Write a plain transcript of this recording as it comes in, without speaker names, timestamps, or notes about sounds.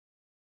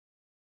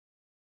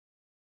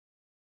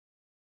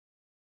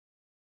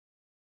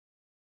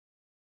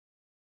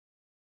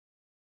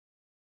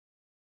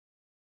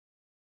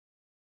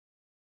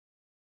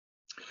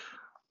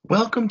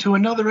Welcome to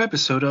another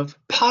episode of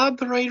Pod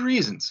the Right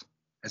Reasons,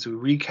 as we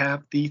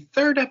recap the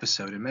third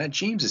episode in Matt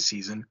James's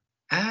season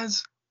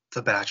as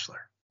The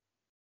Bachelor.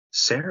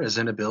 Sarah's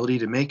inability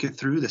to make it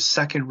through the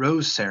second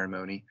rose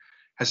ceremony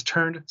has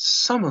turned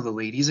some of the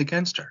ladies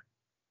against her.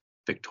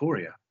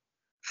 Victoria,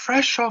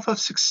 fresh off of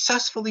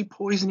successfully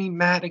poisoning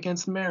Matt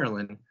against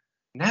Marilyn,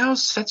 now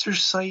sets her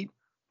sight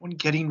on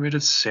getting rid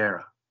of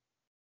Sarah.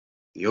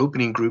 The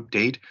opening group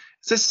date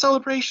is a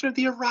celebration of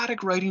the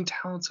erotic writing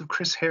talents of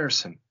Chris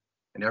Harrison,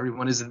 and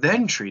everyone is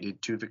then treated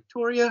to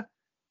Victoria,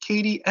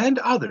 Katie, and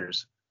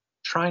others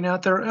trying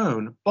out their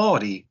own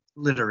bawdy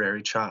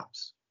literary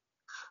chops.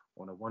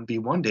 On a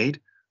 1v1 date,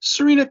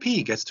 Serena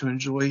P gets to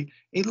enjoy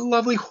a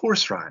lovely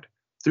horse ride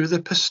through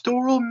the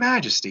pastoral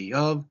majesty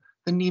of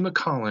the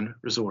Nemacolin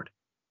Resort.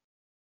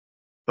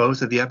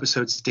 Both of the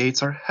episode's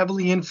dates are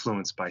heavily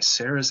influenced by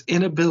Sarah's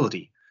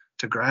inability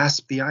to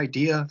grasp the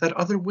idea that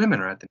other women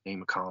are at the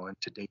Nemacolin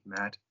to date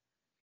Matt,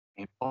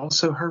 and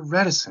also her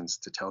reticence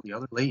to tell the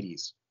other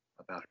ladies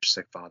about her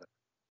sick father.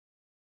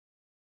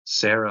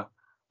 Sarah,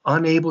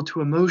 unable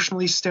to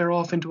emotionally stare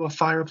off into a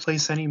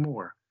fireplace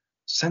anymore,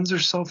 sends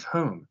herself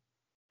home,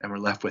 and we're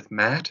left with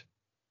Matt,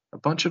 a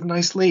bunch of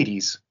nice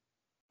ladies,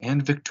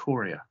 and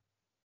Victoria.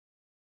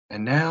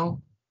 And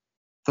now,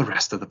 the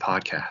rest of the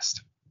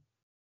podcast.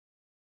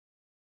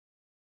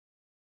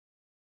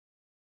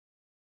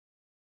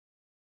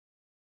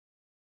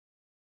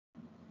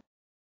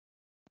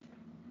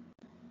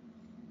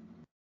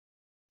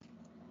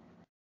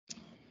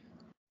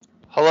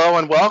 Hello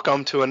and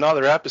welcome to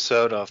another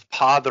episode of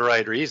Pod the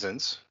Right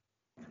Reasons.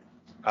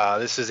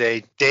 This is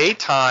a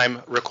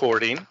daytime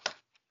recording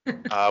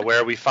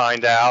where we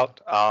find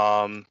out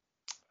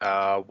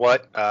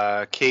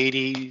what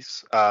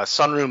Katie's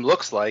sunroom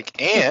looks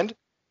like and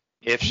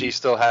if she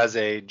still has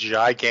a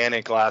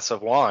gigantic glass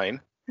of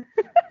wine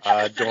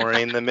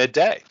during the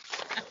midday.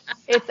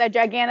 It's a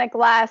gigantic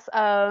glass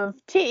of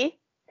tea.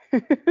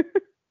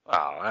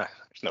 Wow,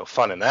 there's no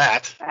fun in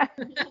that.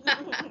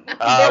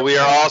 We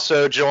are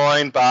also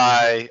joined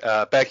by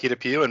Becky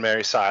DePew and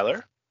Mary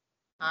Seiler.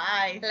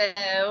 Hi.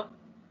 Hello.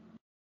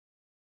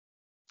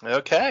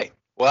 Okay.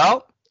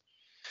 Well,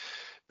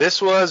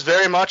 this was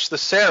very much the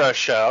Sarah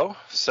show,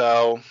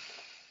 so.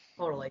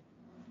 Totally.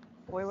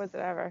 Boy, was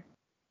it ever.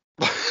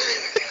 You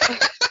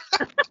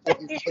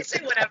can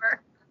say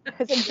whatever.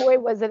 I said, boy,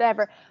 was it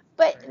ever.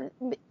 But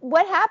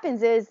what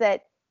happens is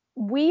that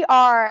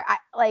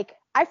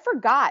I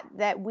forgot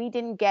that we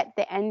didn't get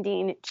the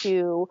ending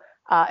to,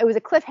 it was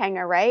a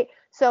cliffhanger, right?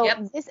 So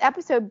This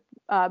episode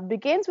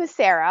begins with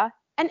Sarah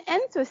and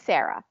ends with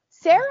Sarah.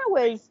 Sarah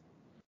was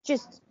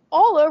just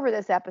all over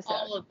this episode.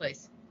 All over the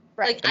place.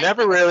 Right.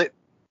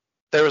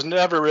 There was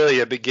never really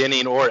a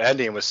beginning or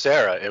ending with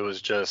Sarah. It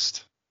was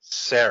just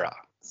Sarah.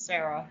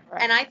 Right.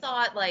 And I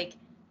thought,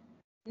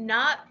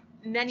 not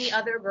many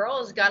other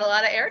girls got a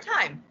lot of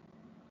airtime.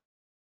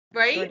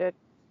 Right? Sure did.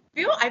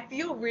 I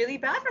feel really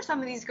bad for some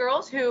of these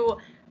girls who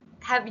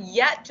have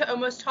yet to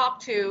almost talk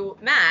to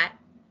Matt.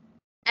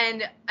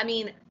 And, I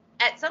mean,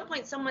 at some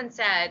point someone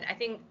said, I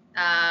can't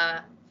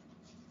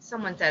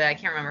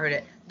remember who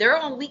did, they're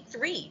on week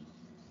 3.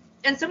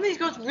 And some of these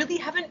girls really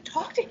haven't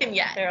talked to him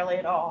yet. Barely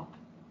at all.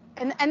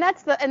 And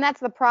that's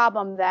the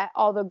problem that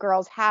all the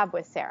girls have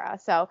with Sarah.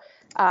 So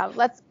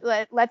let's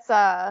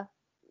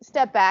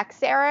step back.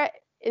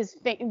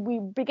 We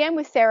begin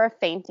with Sarah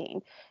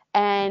fainting,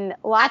 and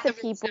lots of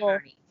people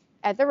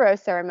at the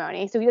rose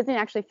ceremony. So he doesn't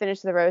actually finish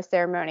the rose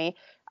ceremony,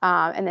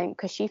 and then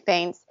because she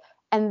faints,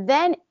 and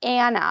then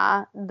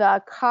Anna,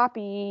 the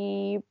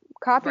copywriter.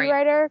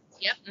 Right.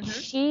 Yep.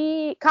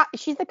 Mm-hmm.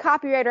 She's the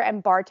copywriter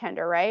and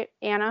bartender, right,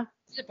 Anna?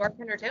 She's a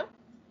bartender too?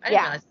 I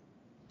didn't realize.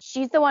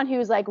 She's the one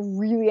who's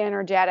really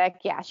energetic.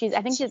 Yeah, I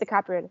think she's the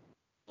copywriter.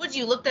 Would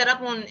you look that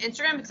up on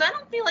Instagram? Because I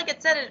don't feel like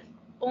it said it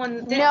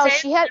on. No,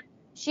 she had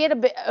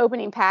a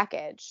opening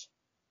package.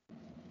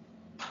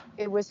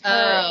 It was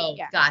her. Oh,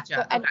 yeah. Gotcha.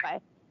 So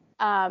anyway,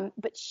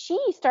 but she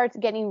starts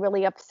getting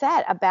really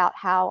upset about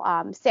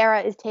how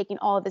Sarah is taking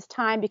all of this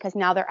time because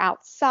now they're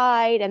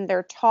outside and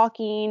they're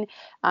talking,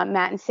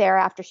 Matt and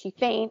Sarah, after she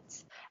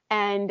faints.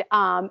 And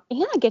Anna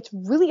gets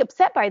really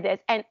upset by this.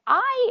 And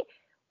I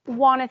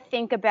want to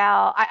think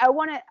about, I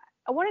want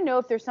to know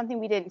if there's something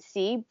we didn't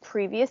see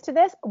previous to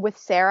this with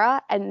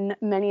Sarah and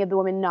many of the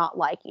women not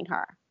liking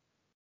her.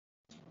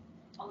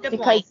 Good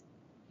because point.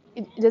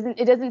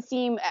 It doesn't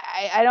seem,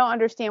 I don't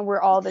understand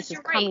where all this is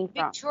coming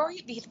from.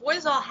 Victoria, before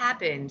this all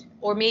happened,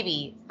 or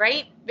maybe,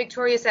 right?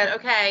 Victoria said,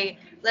 okay,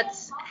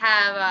 let's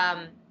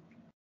have,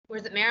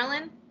 where's it,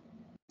 Marilyn?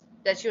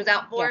 That she was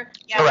out for?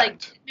 Yeah. So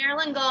like,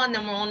 Marilyn gone,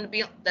 then we're on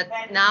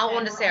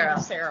to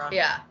Sarah.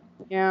 Yeah.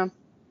 Yeah.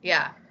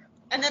 Yeah.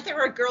 And that there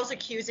were girls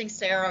accusing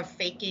Sarah of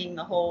faking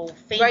the whole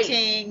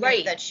fainting,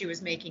 right. That she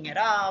was making it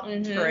up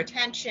for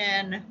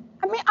attention.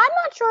 I mean, I'm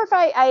not sure if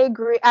I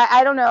agree.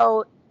 I don't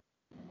know.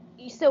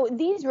 So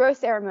these rose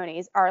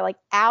ceremonies are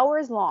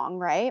hours long,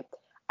 right?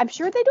 I'm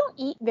sure they don't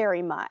eat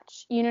very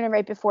much.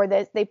 Right before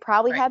this, they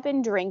probably have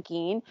been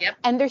drinking. Yep.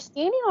 And they're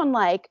standing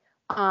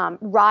on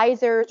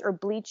risers or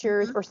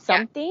bleachers or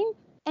something.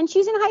 and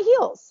she's in high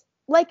heels.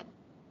 Like,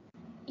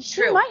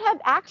 she True. might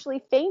have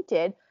actually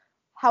fainted.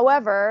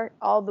 However,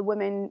 all the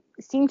women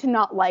seem to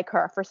not like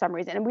her for some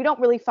reason. And we don't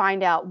really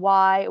find out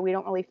why. We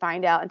don't really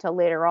find out until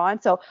later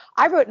on. So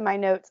I wrote in my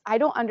notes, I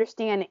don't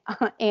understand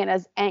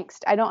Anna's angst.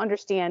 I don't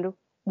understand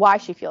why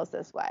she feels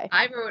this way.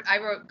 I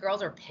wrote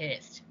girls are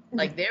pissed.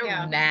 Like, they're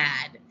Yeah.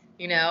 mad,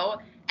 you know?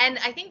 And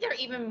I think they're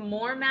even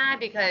more mad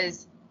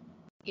because,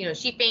 you know,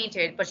 she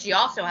fainted, but she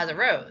also has a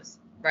rose,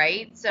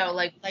 right? So,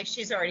 like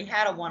she's already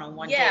had a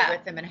one-on-one Yeah. date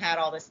with him and had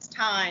all this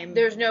time.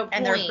 there's no point.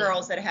 and there are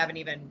girls that haven't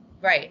even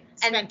Right.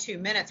 spent And 2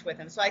 minutes with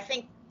him. So I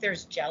think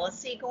there's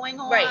jealousy going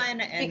on. Right.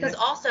 And because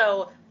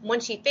also, when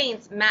she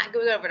faints, Matt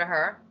goes over to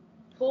her,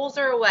 pulls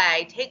her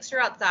away, takes her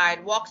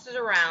outside, walks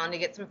her around to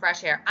get some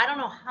fresh air. I don't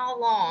know how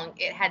long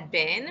it had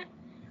been,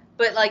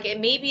 but like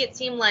it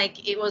seemed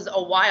like it was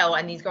a while,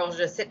 and these girls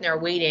are just sitting there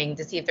waiting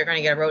to see if they're going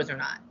to get a rose or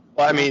not.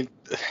 Well, I mean,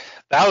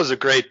 that was a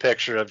great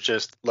picture of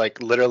just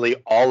like literally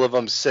all of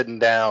them sitting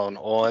down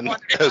on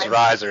those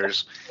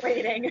risers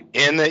waiting.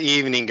 in the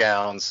evening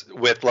gowns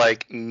with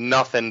like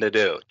nothing to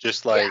do.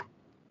 Just like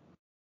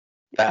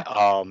that.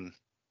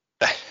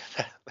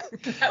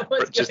 That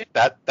was Just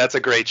good. that's a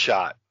great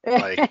shot.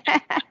 Like,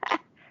 A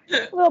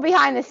little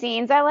behind the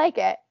scenes. I like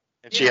it.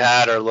 and she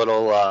had her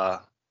little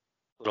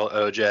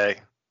OJ,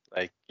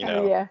 like, you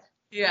know. Oh, yeah.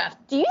 Yeah.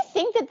 Do you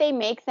think that they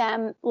make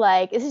them,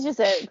 like, this is just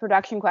a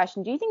production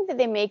question, do you think that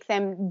they make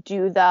them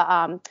do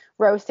the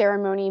rose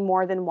ceremony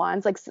more than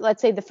once? Like,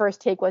 let's say the first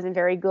take wasn't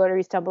very good, or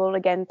you stumbled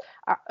again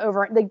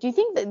over, like, do you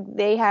think that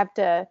they have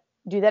to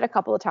do that a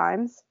couple of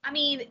times? I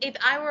mean, if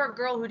I were a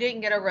girl who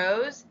didn't get a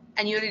rose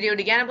and you had to do it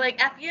again, I'd be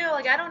like, F you,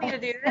 like, I don't need to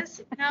do this,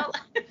 you know?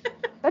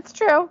 That's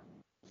true.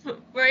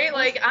 Right?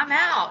 Like, I'm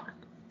out.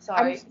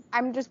 Sorry.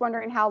 I'm just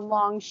wondering how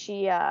long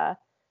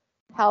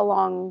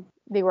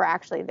they were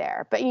actually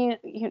there, but who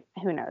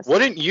knows?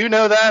 Wouldn't you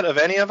know that of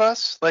any of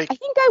us? Like, I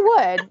think I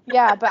would,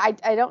 yeah, but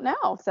I don't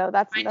know. So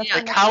that's Yeah.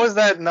 like, how has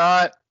that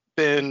not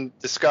been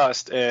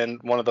discussed in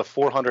one of the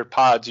 400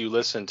 pods you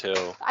listen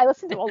to I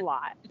listen to a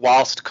lot.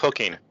 whilst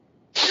cooking?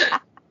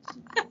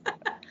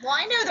 Well,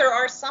 I know there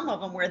are some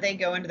of them where they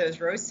go into those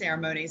rose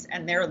ceremonies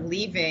and they're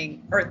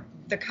leaving, or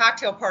the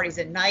cocktail parties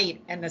at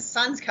night, and the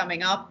sun's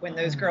coming up when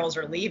those girls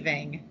are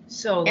leaving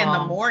So long. in the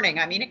morning.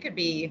 I mean, it could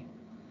be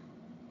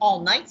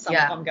all night some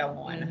of them go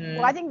on. Mhm.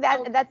 Well, I think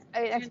that's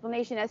an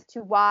explanation as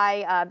to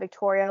why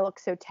Victoria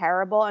looks so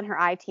terrible in her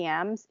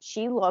ITMs.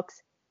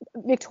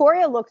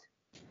 Victoria looks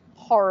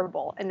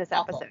horrible in this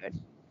Awful. episode.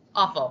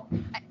 Awful.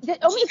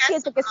 Almost has she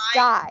has like a some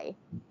sty.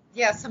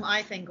 Yeah, some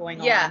eye thing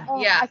going Yeah.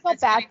 on. I felt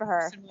It's bad getting for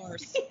her.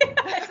 worse and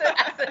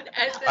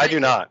worse. I do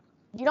not.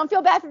 You don't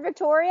feel bad for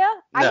Victoria?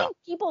 I No. think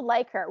people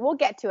like her. We'll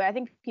get to it. I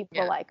think people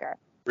Yeah. like her.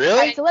 Really? All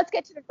right, so let's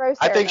get to the rose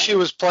I think ceremony. she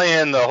was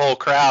playing the whole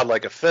crowd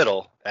like a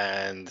fiddle,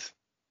 and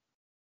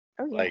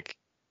Oh, yeah. like,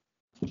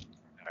 all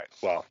right,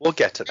 well, we'll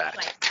get to that.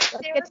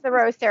 Let's get to the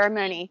rose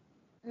ceremony.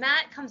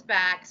 Matt comes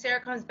back. Sarah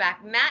comes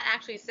back. Matt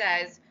actually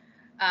says,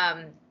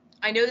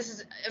 I know this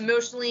is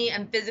emotionally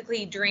and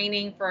physically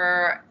draining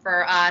for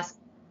us.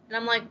 And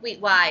I'm like, wait,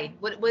 why?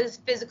 What is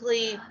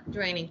physically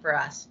draining for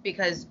us?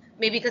 Because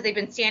they've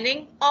been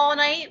standing all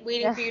night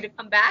waiting for you to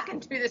come back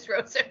and do this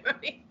rose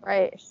ceremony.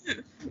 Right.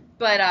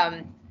 But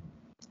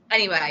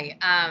anyway,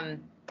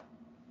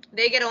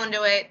 they get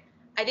onto it.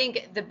 I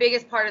think the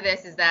biggest part of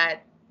this is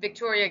that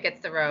Victoria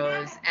gets the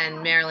rose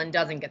and Marilyn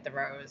doesn't get the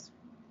rose.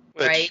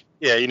 Which, Right?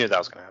 Yeah, you knew that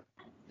was gonna happen.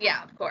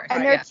 Yeah, of course.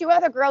 And there are two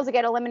other girls that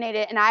get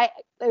eliminated, and I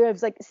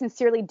was like,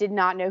 sincerely did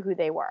not know who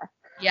they were.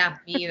 Yeah,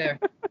 me either.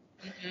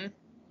 Mm-hmm.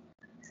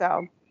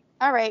 So,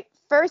 all right,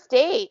 first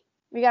date.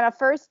 We got a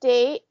first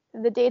date.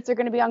 The dates are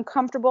going to be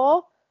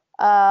uncomfortable.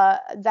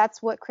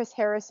 That's what Chris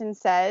Harrison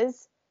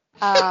says.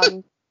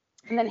 And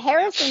then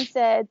Harrison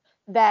said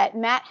that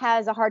Matt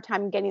has a hard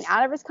time getting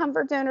out of his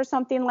comfort zone or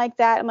something like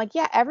that. I'm like,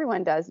 yeah,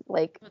 everyone does,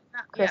 like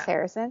Chris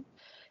Harrison.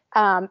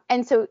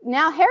 And so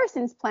now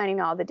Harrison's planning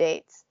all the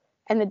dates.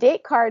 And the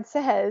date card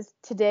says,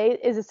 today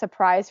is a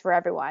surprise for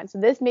everyone. So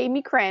this made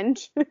me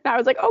cringe. I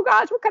was like, oh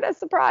gosh, what kind of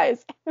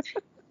surprise?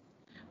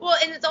 Well,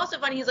 and it's also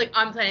funny. He's like,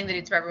 I'm planning the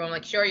dates for everyone. I'm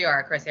like, sure you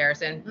are, Chris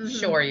Harrison. Mm-hmm.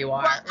 Sure you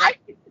are. Well, Right?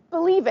 I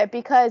believe it,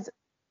 because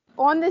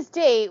on this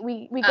date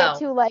we get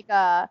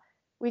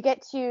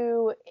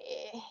to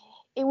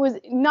it was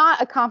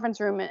not a conference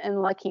room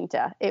in La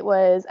Quinta. It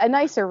was a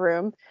nicer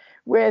room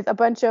with a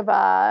bunch of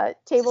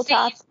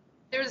tabletops.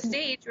 There's a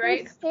stage,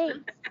 right?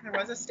 There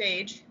was a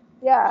stage.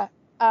 Yeah.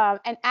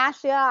 And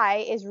Ashley I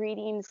is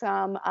reading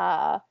some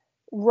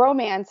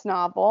romance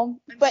novel.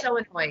 I'm so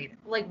annoyed.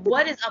 Like,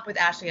 what is up with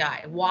Ashley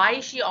I? Why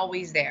is she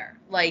always there?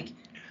 Like,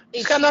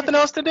 She's got nothing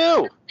else to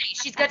do.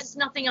 She's got just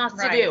nothing else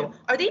Right. to do.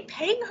 Are they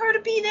paying her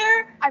to be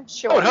there? I'm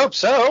sure. I would hope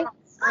so.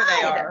 Sure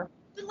they are.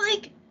 But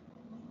like,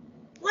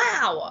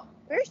 wow.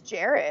 Where's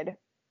Jared?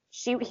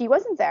 He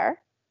wasn't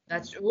there.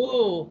 That's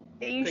ooh.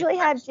 They usually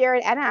have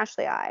Jared and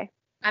Ashley I.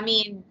 I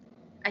mean,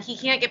 he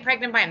can't get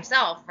pregnant by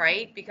himself,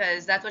 right?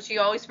 Because that's what she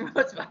always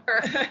promotes about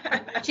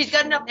her. She's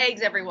got enough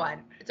eggs,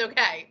 everyone. It's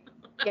okay.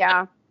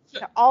 Yeah.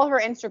 All her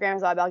Instagram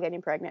is all about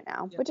getting pregnant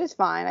now, Yeah. which is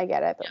fine. I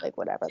get it, but Yeah. like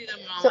whatever. See them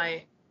on So-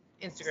 my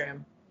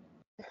Instagram.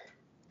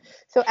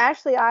 So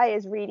Ashley I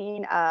is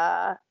reading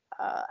an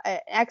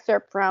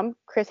excerpt from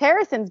Chris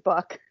Harrison's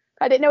book.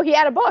 I didn't know he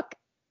had a book.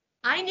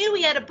 I knew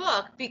he had a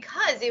book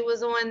because it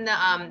was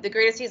on the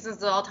greatest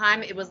seasons of all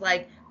time. It was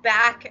like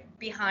back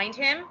behind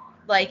him,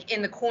 like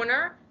in the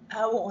corner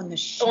Oh, on the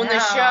show. on the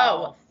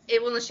show.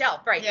 It was on the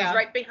shelf, right? It Yeah. was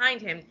right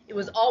behind him. It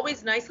was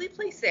always nicely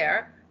placed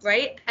there,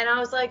 right? And I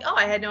was like, oh,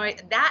 I had no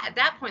idea. At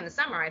that point in the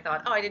summer, I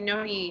thought, oh, I didn't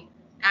know he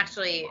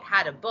actually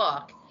had a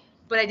book,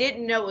 but I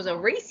didn't know it was a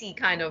racy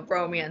kind of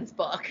romance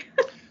book.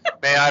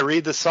 May I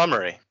read the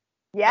summary?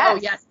 Yes. Oh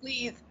yes,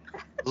 please.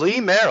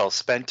 Lee Merrill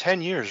spent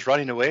 10 years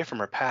running away from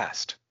her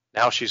past.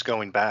 Now she's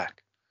going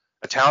back.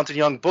 A talented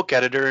young book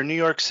editor in New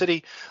York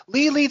City,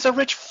 Lee leads a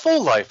rich,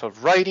 full life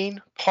of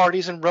writing,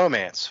 parties, and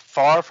romance,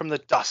 far from the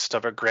dust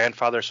of her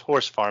grandfather's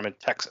horse farm in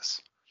Texas.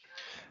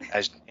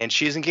 And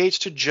she's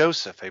engaged to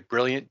Joseph, a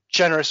brilliant,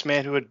 generous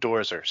man who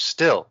adores her.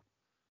 Still,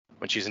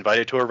 when she's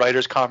invited to a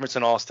writers' conference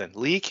in Austin,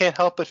 Lee can't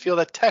help but feel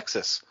that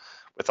Texas,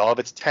 with all of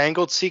its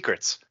tangled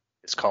secrets,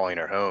 is calling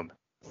her home.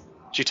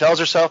 She tells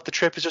herself the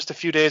trip is just a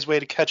few days away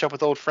to catch up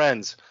with old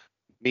friends,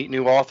 meet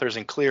new authors,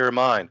 and clear her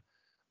mind.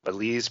 But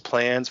Lee's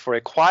plans for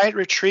a quiet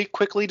retreat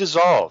quickly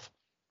dissolve.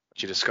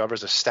 She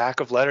discovers a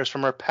stack of letters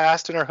from her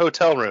past in her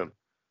hotel room.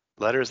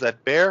 Letters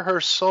that bare her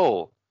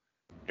soul,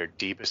 her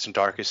deepest and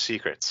darkest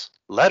secrets.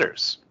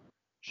 Letters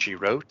she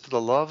wrote to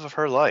the love of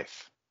her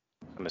life.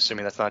 I'm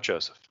assuming that's not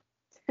Joseph.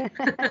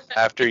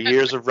 After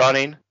years of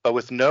running, but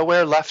with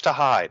nowhere left to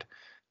hide,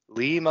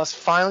 Lee must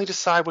finally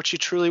decide what she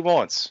truly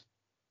wants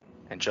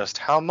and just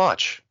how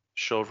much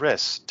she'll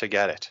risk to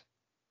get it.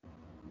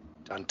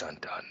 Dun dun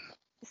dun.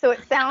 So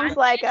it sounds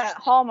like a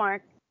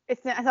Hallmark.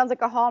 It sounds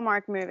like a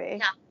Hallmark movie.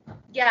 Yeah.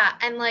 Yeah,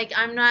 and like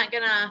I'm not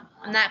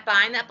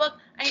buying that book.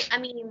 I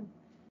mean,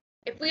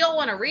 if we all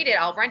want to read it,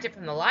 I'll rent it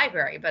from the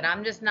library, but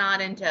I'm just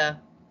not into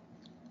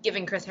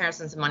giving Chris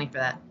Harrison some money for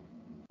that.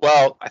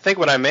 Well, I think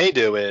what I may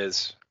do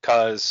is,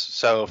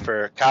 so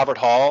for Calvert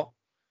Hall,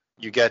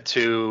 you get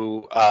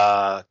to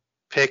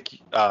pick,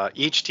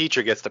 each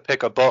teacher gets to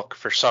pick a book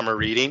for summer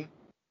reading.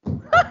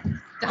 Stop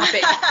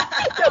it.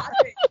 Stop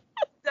it.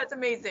 That's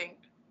amazing.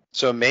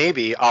 So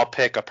maybe I'll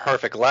pick a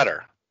perfect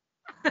letter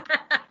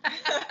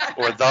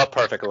or the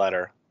perfect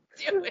letter.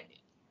 Do it.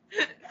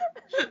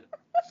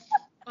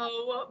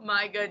 Oh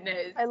my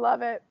goodness. I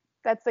love it.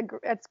 That's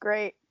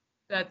great.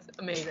 That's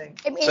amazing.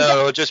 I mean, So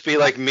it'll just be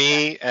like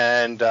me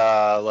and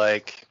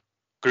like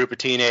group of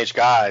teenage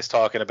guys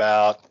talking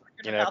about,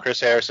 Chris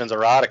Harrison's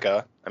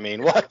erotica. I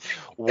mean,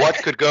 what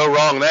could go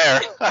wrong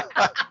there?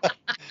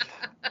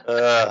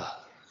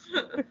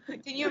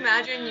 Can you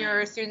imagine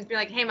your students be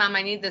like, "Hey, Mom,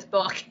 I need this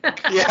book."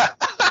 Yeah.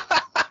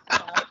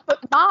 but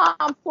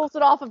Mom pulls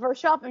it off of her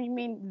shelf, and you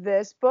mean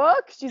this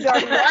book? She's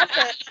already read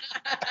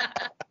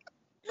it.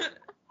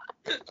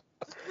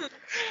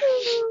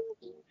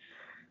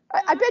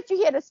 I bet you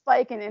he had a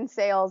spike in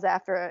sales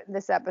after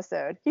this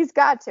episode. He's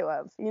got to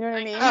have. You know what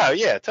I mean? Oh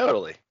yeah,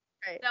 totally.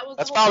 Right.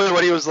 That's probably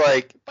what he was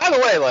like. By the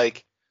way,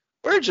 like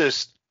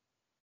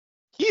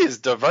he is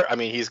diverse. I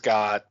mean, he's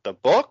got the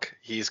book,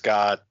 he's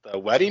got the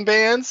wedding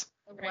bands.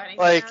 Right.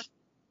 Like,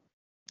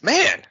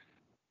 man,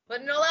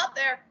 putting it all out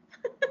there.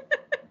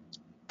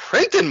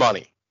 printing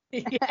money.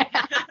 Yep.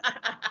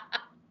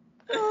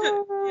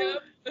 Oh,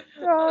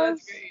 Oh,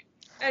 that's great.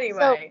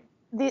 Anyway.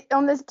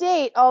 on this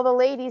date, all the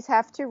ladies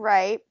have to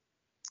write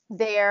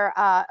their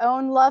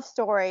own love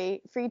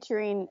story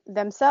featuring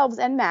themselves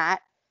and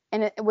Matt,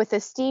 and with a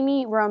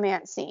steamy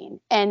romance scene.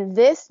 And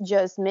this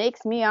just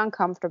makes me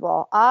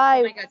uncomfortable. Oh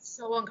my God,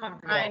 so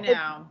uncomfortable. I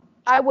know.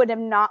 I would have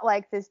not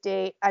liked this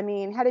date. I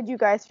mean, how did you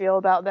guys feel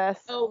about this?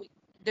 Oh,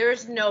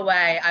 there's no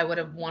way I would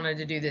have wanted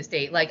to do this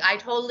date. Like, I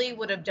totally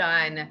would have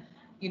done,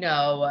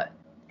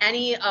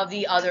 any of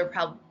the other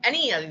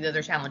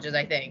challenges,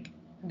 I think,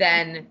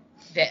 than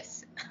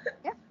this.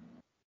 Yeah.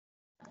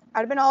 I'd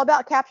have been all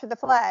about capture the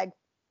flag,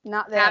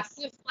 not this.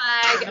 Capture the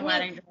flag. The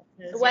wedding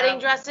dresses. Wedding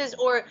dresses,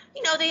 or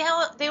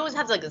they always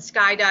have like the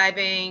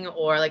skydiving,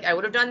 or like I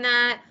would have done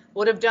that.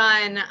 Would have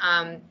done.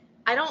 I'm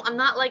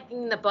not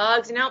liking the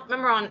bugs.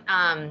 Remember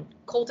on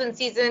Colton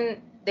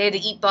season they had to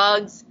eat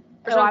bugs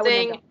or I wouldn't have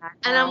something, done that,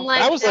 and no. I'm like,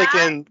 That was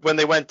like when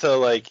they went to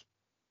like,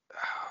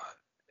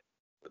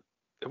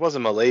 it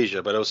wasn't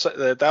Malaysia, but it was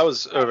that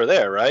was over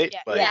there, right? Yeah,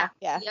 Like,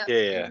 yeah. Yep.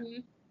 Yeah.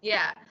 Mhm.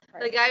 Yeah.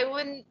 Right. Like I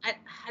wouldn't.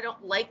 I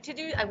don't like to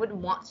do. I wouldn't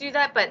want to do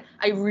that, but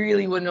I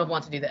really wouldn't have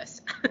wanted to do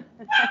this.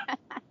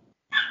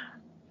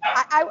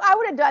 I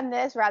would have done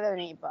this rather than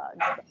eat bugs.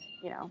 That's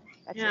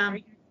Yeah.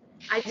 just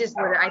I just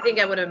would. I think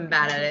I would have been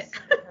bad at it.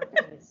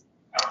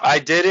 I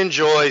did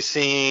enjoy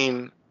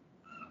seeing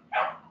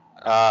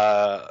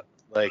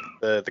like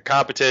the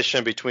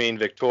competition between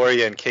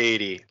Victoria and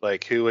Katie,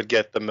 like who would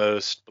get the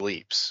most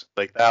bleeps.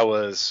 Like that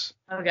was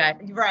Okay.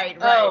 Right.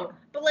 Oh,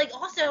 but like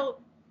also,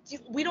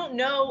 we don't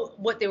know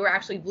what they were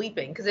actually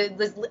bleeping because it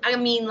was. I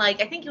mean,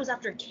 like I think it was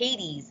after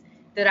Katie's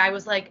that I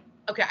was like,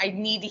 okay, I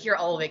need to hear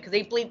all of it because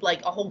they bleeped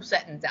like a whole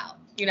sentence out.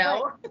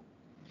 yeah.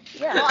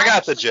 I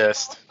got the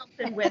gist.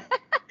 something with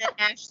that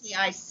Ashley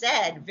I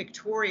said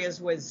Victoria's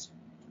was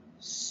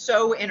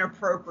so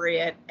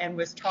inappropriate and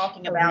was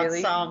talking about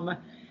really? some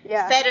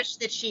Yeah. fetish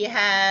that she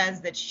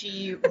has that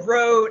she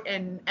wrote,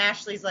 and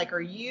Ashley's like,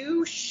 "Are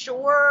you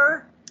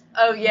sure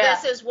Oh yeah.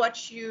 this is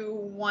what you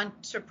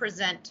want to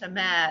present to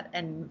Matt?"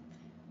 And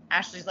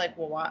Ashley's like,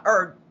 "Well, why?"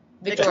 Or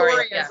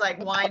Victoria's yeah.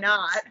 like, "Why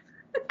not?"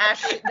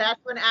 Ashley, that's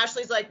when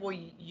Ashley's like, "Well,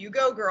 you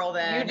go, girl,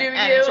 then." You do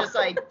and you. it's just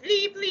like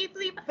bleep, bleep,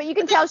 bleep. But you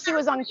can tell she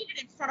was on. Read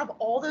it in front of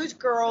all those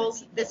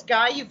girls. This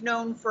guy you've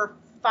known for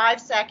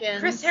 5 seconds.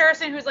 Chris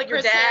Harrison, who's like your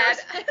Chris dad.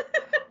 Harrison.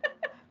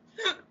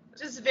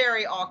 Just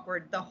very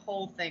awkward. The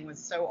whole thing was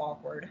so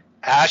awkward.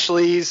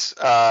 Ashley's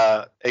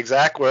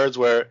exact words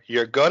were,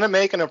 "You're gonna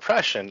make an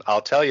impression,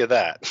 I'll tell you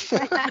that."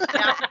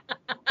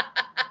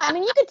 I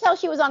mean, you could tell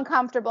she was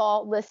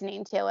uncomfortable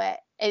listening to it.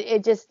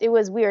 It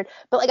was weird.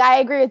 But like, I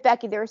agree with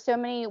Becky. There were so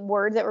many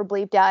words that were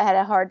bleeped out. I had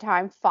a hard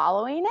time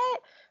following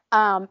it.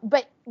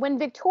 But when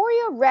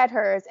Victoria read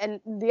hers, and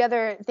the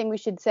other thing we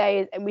should say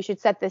is, and we should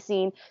set the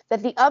scene,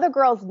 that the other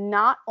girls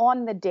not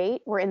on the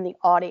date were in the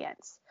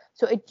audience.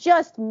 So it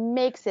just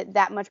makes it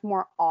that much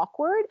more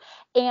awkward.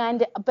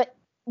 But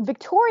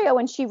Victoria,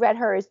 when she read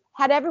hers,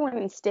 had everyone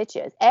in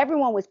stitches.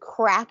 Everyone was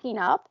cracking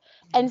up.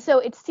 And so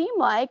it seemed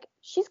like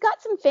she's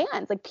got some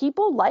fans. Like,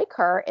 people like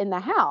her in the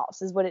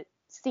house, is what it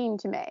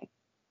seemed to me.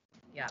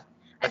 Yeah.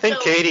 I think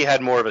Katie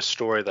had more of a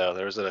story, though.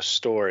 There was a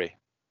story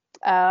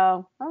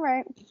Oh, all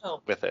right.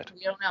 with it.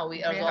 We don't know.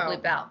 It was We all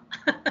hope. bleeped out.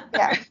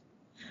 Yeah.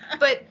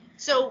 But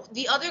so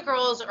the other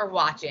girls are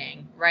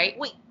watching, right?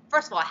 Wait,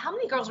 first of all, how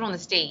many girls are on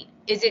this date?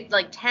 Is it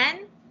like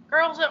 10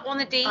 girls on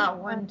the date?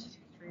 1, 2,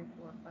 3,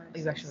 4, 5,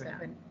 You 6, actually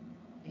 7,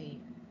 8,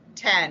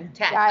 10.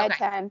 10. Yeah, I had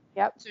Okay. 10.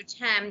 Yep. So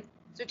 10.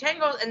 So 10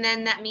 girls, and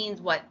then that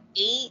means what?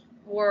 8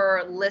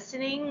 were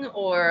listening,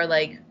 or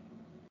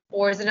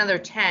is it another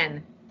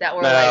 10 that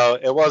were No,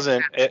 it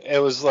wasn't.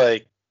 It was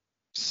like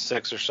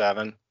 6 or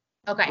 7.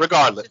 Okay.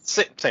 Regardless,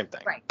 same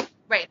thing.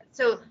 Right.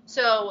 So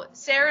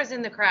Sarah's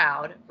in the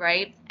crowd,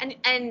 right?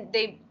 And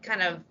they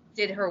kind of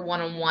did her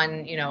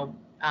one-on-one,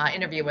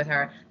 interview with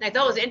her. And I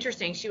thought it was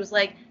interesting. She was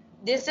like,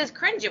 "This is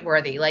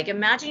cringe-worthy. Like,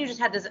 imagine you just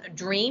had this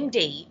dream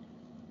date,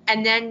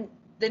 and then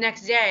the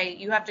next day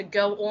you have to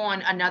go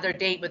on another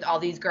date with all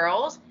these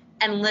girls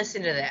and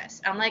listen to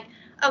this." I'm like,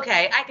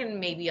 okay, I can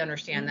maybe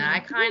understand that. I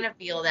kind of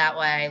feel that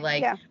way.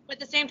 Like, Yeah. but at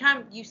the same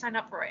time, you signed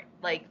up for it.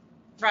 Like,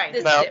 Right.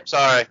 this No, is it.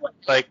 sorry.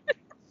 Like,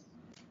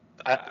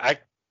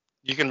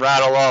 you can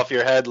rattle off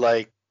your head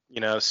like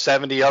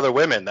 70 other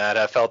women that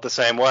have felt the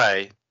same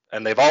way,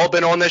 and they've all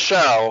been on this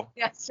show.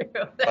 That's true.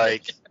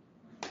 Like,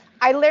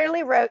 I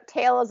literally wrote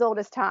tale as old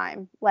as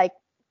time. Like,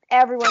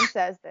 everyone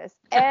says this.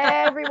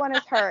 Everyone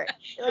is hurt.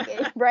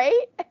 Like,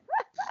 right?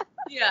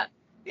 Yeah.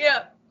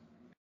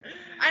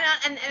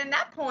 And at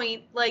that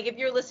point, like, if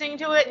you're listening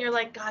to it and you're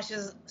like, gosh, this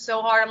is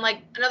so hard, I'm like,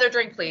 another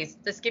drink, please.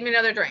 Just give me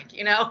another drink,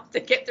 to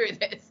get through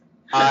this.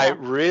 I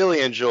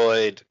really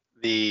enjoyed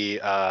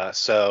the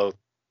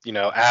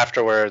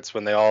afterwards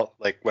when they all,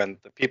 like, when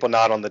the people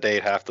not on the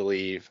date have to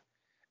leave,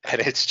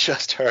 and it's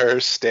just her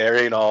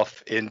staring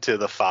off into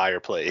the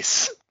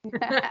fireplace.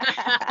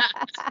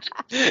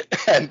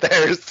 and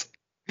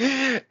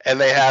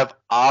they have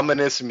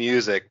ominous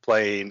music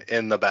playing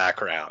in the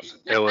background.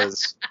 It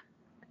was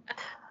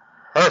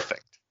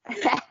perfect.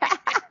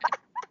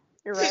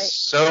 You're right.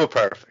 So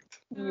perfect.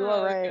 You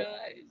are right.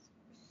 Gosh.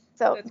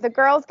 So the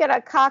girls get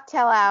a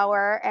cocktail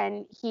hour,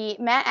 and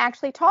Matt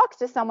actually talks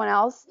to someone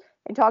else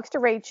and talks to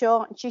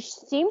Rachel. And she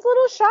seems a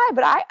little shy,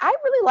 but I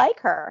really like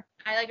her.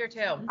 I like her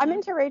too. I'm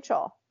into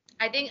Rachel.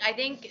 I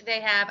think they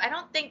have. I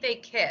don't think they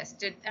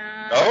kissed.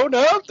 Oh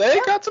no, they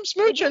got some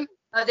smooching.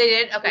 Oh, they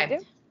did. Okay. They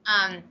do.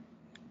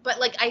 But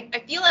like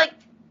I feel like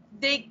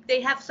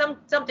they have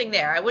something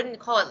there. I wouldn't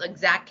call it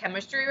exact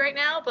chemistry right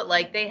now, but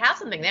like they have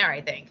something there.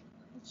 I think.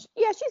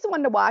 Yeah, she's the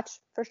one to watch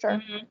for sure.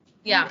 Mm-hmm.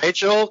 Yeah.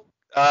 Rachel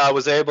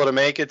was able to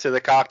make it to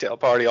the cocktail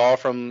party all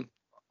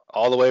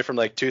the way from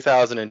like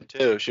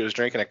 2002. She was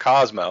drinking a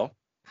Cosmo,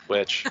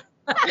 which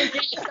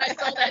I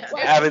saw that too.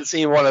 I haven't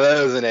seen one of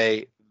those in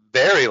a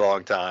very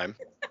long time.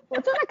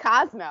 What's in a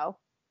Cosmo?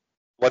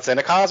 What's in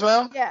a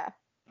Cosmo? Yeah.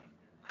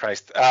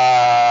 Christ.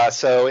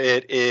 So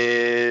it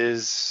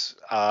is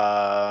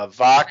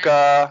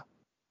vodka,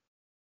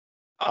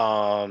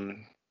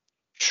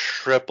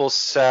 triple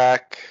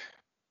sec.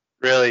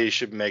 Really, you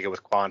should make it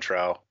with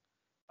Cointreau.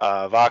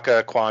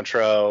 Vodka,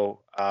 Cointreau,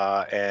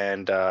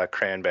 and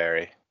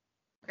cranberry.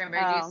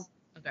 Cranberry juice.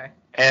 Okay.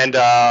 And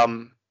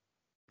am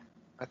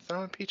I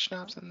throwing peach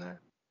schnapps in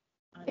there?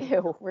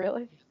 Ew,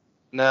 really?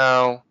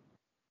 No.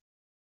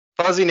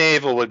 Fuzzy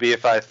navel would be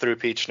if I threw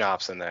peach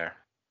schnapps in there.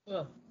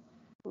 Ugh.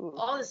 Ooh.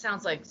 All this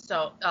sounds like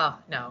so. Oh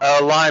no.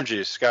 Lime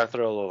juice. Gotta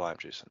throw a little lime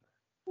juice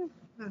in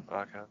there.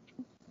 Vodka.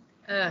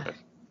 Ugh,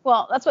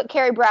 Well, that's what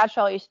Carrie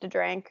Bradshaw used to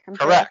drink. I'm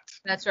sure. Correct.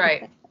 that's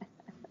right.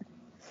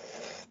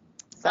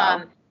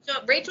 So, So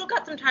Rachel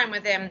got some time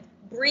with him.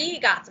 Bree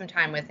got some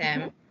time with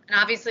him, and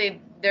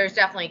obviously there's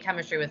definitely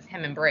chemistry with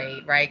him and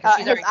Bree, right? 'Cause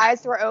she's his already-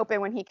 eyes were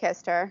open when he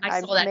kissed her.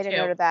 I saw that made a too.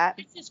 note of that.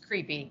 It's just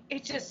creepy.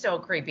 It's just so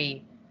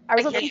creepy. I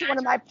was listening to one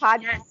of my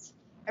podcasts. Yes.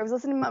 I was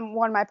listening to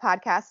one of my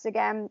podcasts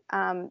again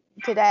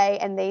today,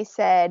 and they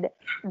said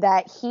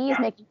that he is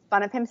making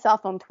fun of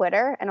himself on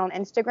Twitter and on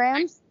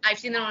Instagram. I've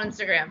seen that on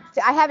Instagram.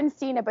 So I haven't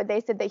seen it, but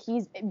they said that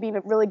he's being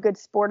a really good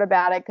sport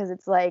about it because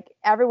it's like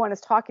everyone is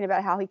talking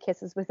about how he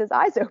kisses with his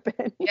eyes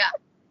open. Yeah.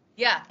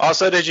 Yeah.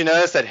 Also, did you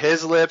notice that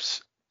his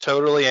lips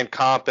totally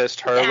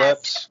encompassed her Yes.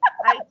 lips?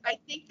 I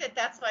think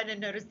that's why I didn't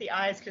notice the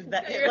eyes, because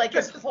like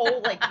his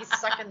whole, like he's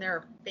sucking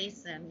their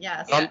face in.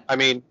 Yes. Yeah. I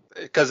mean,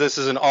 because this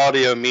is an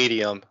audio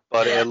medium,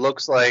 but Yeah. it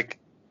looks like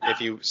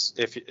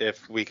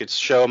if we could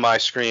show my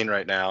screen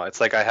right now, it's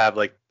like I have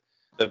like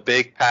the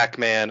big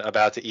Pac-Man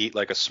about to eat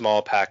like a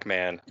small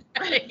Pac-Man,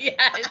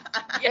 Yes.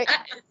 Yes.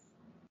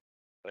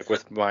 like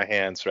with my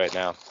hands right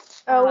now.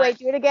 Oh, wait,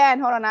 do it again.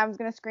 Hold on. I was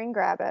going to screen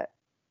grab it.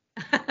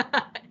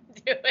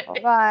 Do it.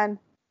 Hold on.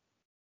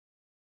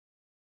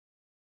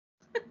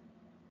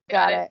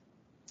 Got it.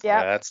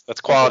 Yeah, Yeah.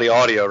 that's quality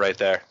audio right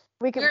there.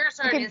 We can. We're gonna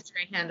start we an can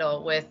Instagram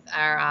handle with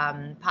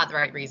our Pod the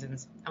Right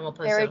Reasons, and we'll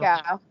post there it. we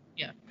go.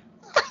 Yeah.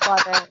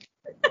 Love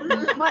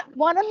it.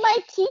 One of my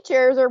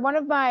teachers, or one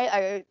of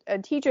my a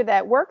teacher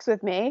that works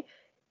with me,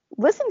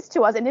 listens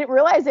to us and didn't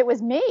realize it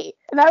was me.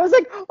 And I was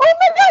like, oh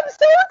my God, I'm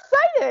so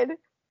excited.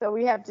 So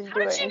we have to How do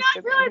did it. she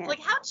not realize?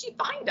 Like, how did she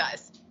find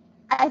us?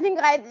 I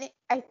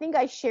think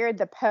I shared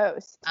the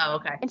post. Oh,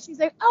 okay. And she's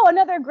like, oh,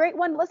 another great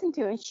one to listen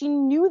to. And she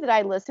knew that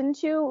I listened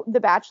to The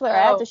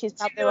Bachelorette, so she's she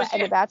probably knows at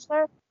you. The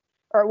Bachelor,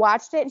 or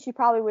watched it, and she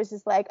probably was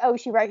just like, oh,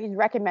 he's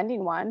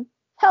recommending one.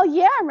 Hell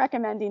yeah, I'm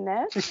recommending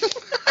this.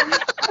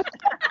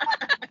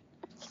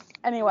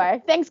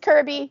 Anyway, thanks,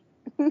 Kirby.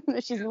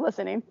 She's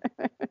listening.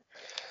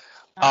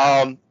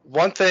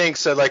 One thing,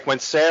 so like when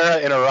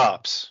Sarah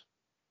interrupts,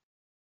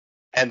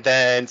 and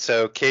then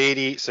so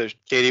Katie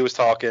was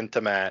talking to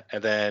Matt,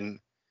 and then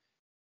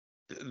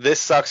this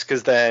sucks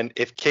because then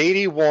if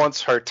Katie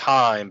wants her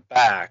time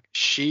back,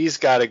 she's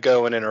got to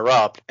go and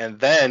interrupt and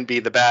then be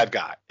the bad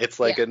guy. It's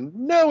like Yeah. a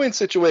no-win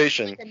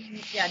situation,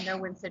 Yeah,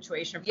 no-win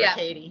situation for Yeah.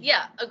 Katie.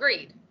 Yeah.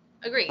 Agreed.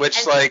 which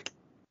And- like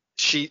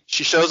she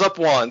shows up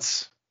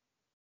once,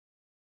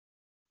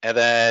 and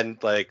then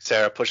like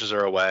Sarah pushes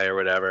her away or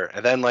whatever,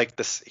 and then like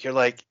this, you're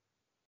like,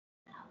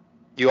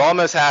 you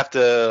almost have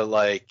to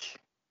like,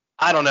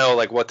 I don't know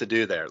like what to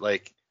do there.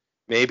 Like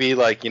maybe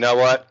like, you know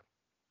what,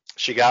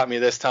 she got me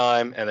this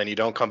time, and then you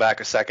don't come back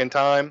a second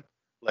time.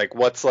 Like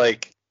what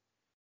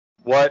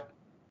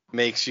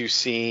makes you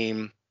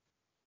seem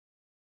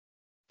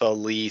the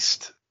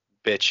least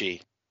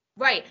bitchy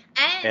Right.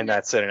 And in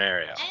that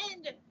scenario?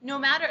 And no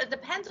matter, it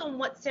depends on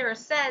what Sarah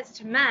says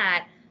to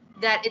Matt,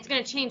 that it's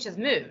going to change his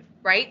mood,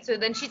 right? So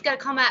then she's got to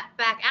come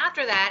back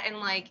after that, and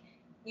like,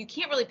 you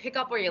can't really pick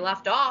up where you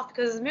left off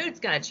because his mood's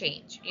going to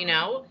change, you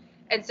know?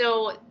 And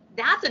so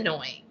that's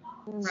annoying.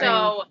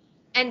 So,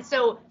 and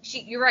so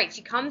you're right.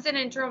 She comes in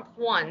and interrupts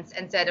once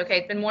and said, okay,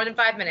 it's been more than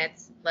 5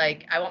 minutes.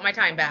 Like, I want my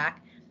time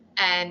back.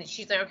 And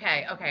she's like,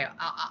 okay,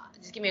 I'll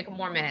just give me a couple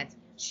more minutes.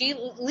 She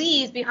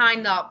leaves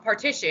behind the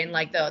partition,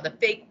 like the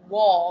fake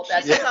wall.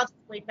 That's She says, I'll just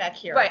wait back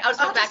here. Right, I'll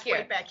just wait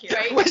wait back here.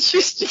 Right? Well, you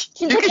like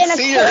can in a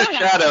see her corner.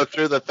 shadow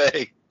through the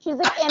thing. She's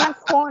like in a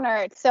corner.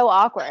 It's so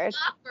awkward.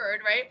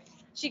 Awkward, right?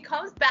 She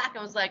comes back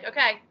and was like,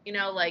 okay, you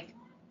know, like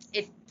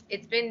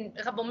it's been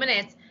a couple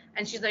minutes,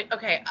 and she's like,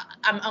 okay,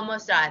 I'm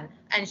almost done,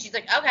 and she's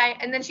like, okay,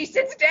 and then she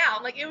sits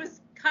down. Like, it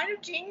was kind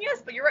of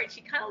genius, but you're right,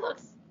 she kind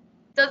of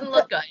doesn't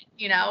look good,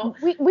 you know.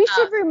 We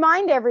should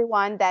remind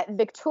everyone that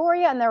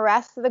Victoria and the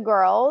rest of the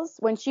girls,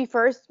 when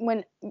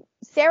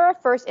Sarah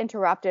first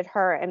interrupted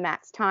her and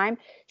Matt's time,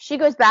 she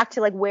goes back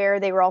to like where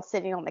they were all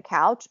sitting on the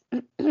couch,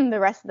 the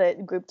rest of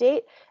the group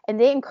date, and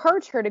they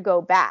encouraged her to go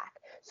back.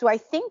 So I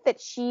think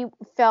that she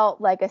felt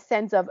like a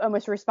sense of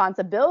almost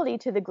responsibility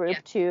to the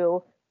group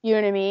to, you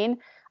know what I mean?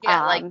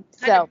 Yeah, like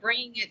kind of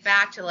bringing it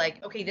back to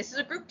like, okay, this is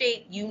a group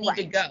date, you need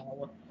to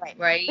go, right?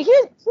 But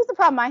here's the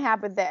problem I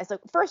have with this.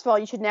 Like, first of all,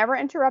 you should never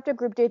interrupt a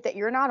group date that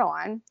you're not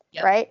on,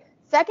 right?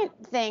 Second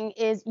thing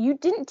is you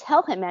didn't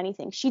tell him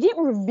anything. She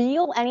didn't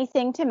reveal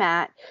anything to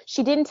Matt.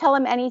 She didn't tell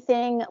him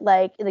anything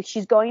like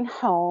she's going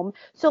home.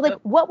 So like,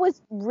 what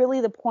was really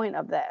the point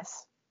of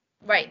this?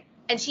 Right.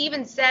 And she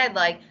even said,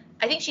 like,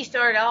 I think she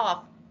started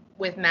off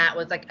with Matt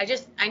was like,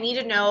 I need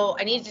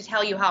to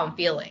tell you how I'm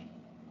feeling.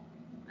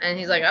 And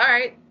he's like, all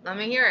right, let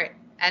me hear it.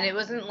 And it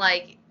wasn't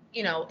like,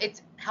 you know,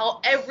 it's how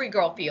every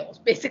girl feels,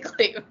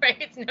 basically, right?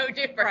 It's no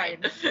different.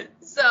 Right.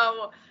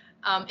 So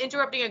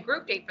interrupting a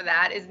group date for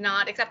that is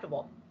not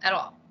acceptable at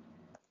all.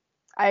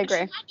 I agree.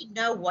 She had to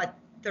know what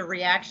the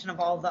reaction of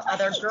all the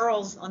other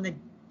girls on the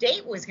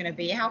date was going to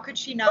be. How could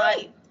she not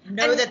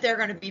know that they're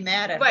going to be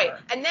mad at her? Right.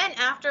 And then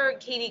after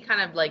Katie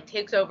kind of like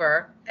takes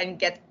over and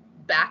gets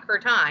back her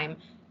time,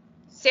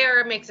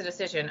 Sarah makes a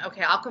decision.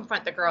 Okay, I'll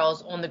confront the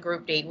girls on the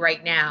group date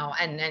right now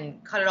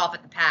and cut it off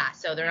at the pass,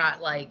 so they're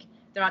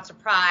not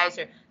surprised.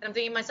 And I'm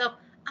thinking to myself,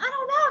 I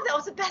don't know if that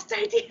was the best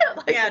idea.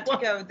 Like, to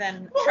go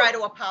then try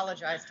to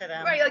apologize to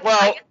them. Right.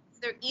 Like,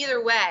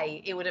 either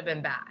way, it would have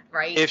been bad,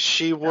 right? If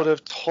she would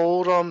have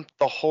told them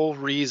the whole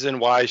reason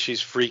why she's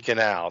freaking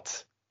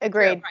out.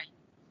 Agreed.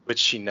 Which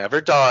she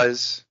never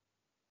does.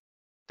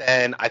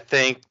 then I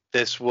think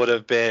this would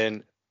have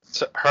been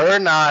her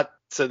not.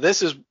 So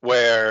this is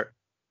where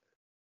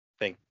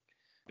I think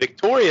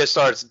Victoria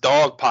starts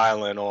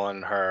dogpiling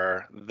on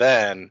her,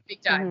 then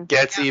Big time.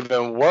 gets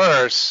even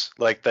worse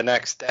like the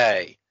next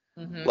day.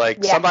 Mhm. Like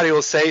Yeah. somebody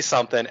will say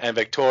something and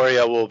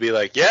Victoria will be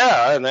like,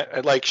 yeah,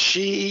 and like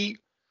she.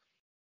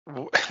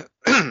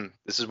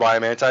 This is why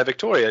I'm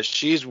anti-Victoria.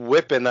 She's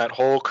whipping that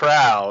whole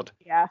crowd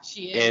Yeah.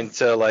 She is.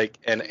 into like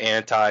an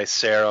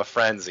anti-Sarah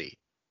frenzy.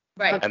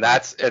 Right.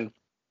 And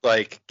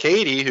like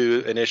Katie, who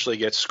initially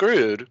gets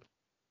screwed,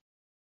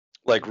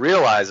 like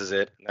realizes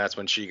it, and that's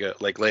when she go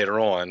like later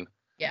on.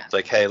 Yeah. It's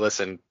like, hey,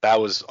 listen, that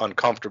was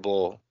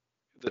uncomfortable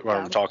when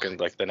Yeah. I'm talking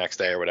like the next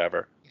day or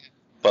whatever.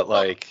 But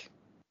like,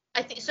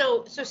 I think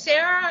so. So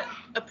Sarah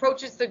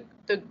approaches the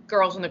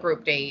girls on the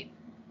group date,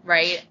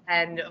 right?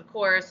 And of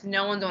course,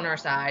 no one's on her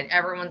side.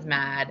 Everyone's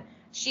mad.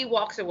 She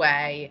walks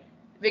away.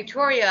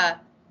 Victoria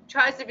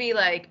tries to be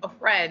like a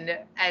friend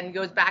and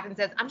goes back and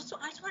says, I just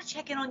want to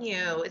check in on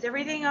you. Is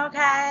everything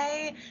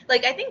okay?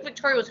 Like, I think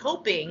Victoria was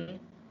hoping,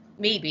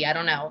 maybe, I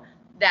don't know,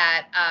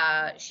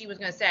 that she was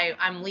going to say,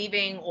 I'm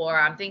leaving, or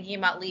I'm thinking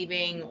about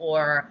leaving,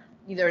 or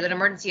there's an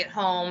emergency at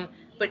home.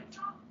 But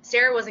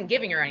Sarah wasn't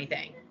giving her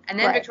anything. And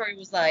then Right. Victoria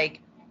was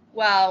like,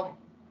 well,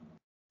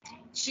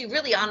 she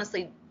really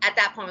honestly at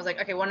that point was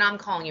like, okay, well, now I'm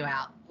calling you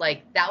out.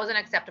 Like, that was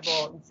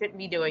unacceptable. You shouldn't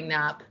be doing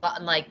that. But,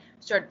 and like,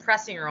 started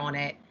pressing her on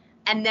it.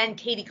 And then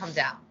Katie comes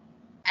out.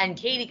 And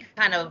Katie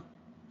kind of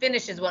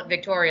finishes what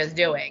Victoria's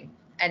doing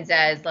and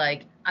says,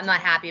 like, I'm not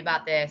happy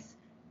about this,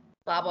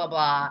 blah, blah,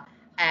 blah.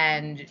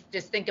 And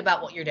just think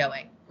about what you're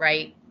doing,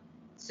 right?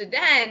 So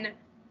then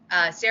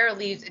Sarah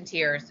leaves in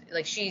tears.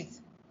 Like,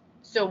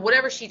 so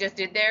whatever she just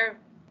did there,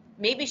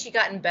 maybe she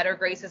got in better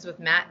graces with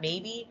Matt,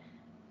 maybe,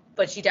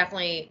 but she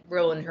definitely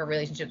ruined her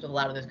relationships with a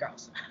lot of those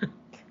girls.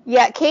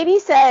 Yeah, Katie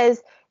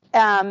says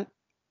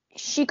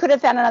she could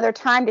have found another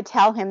time to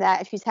tell him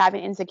that if she's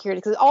having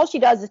insecurities, because all she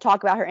does is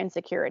talk about her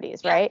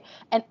insecurities, Yeah. right?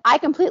 And I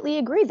completely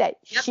agree that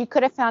Yep. she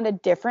could have found a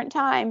different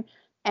time.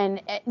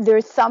 And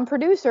there's some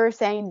producer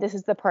saying this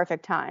is the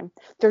perfect time.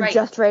 They're Right.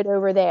 just right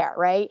over there,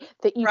 right?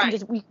 That you Right.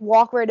 can we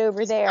walk right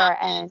over there,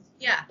 and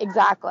Yeah.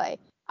 exactly.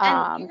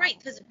 And you're right,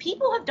 because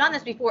people have done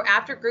this before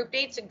after group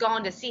dates,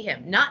 gone to see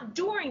him. Not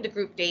during the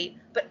group date,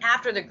 but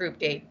after the group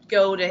date,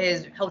 go to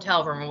his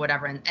hotel room or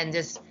whatever and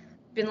just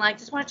been like,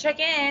 just want to check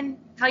in.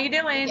 How you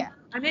doing? Yeah.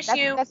 I miss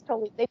you. That's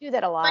totally, they do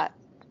that a lot.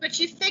 But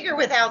you figure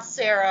without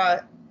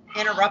Sarah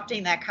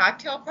interrupting that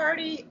cocktail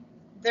party,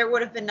 there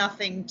would have been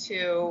nothing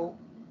to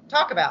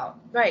talk about.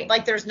 Right.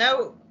 Like there's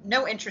no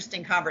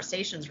interesting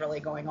conversations really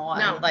going on.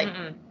 No. Like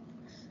Mm-mm.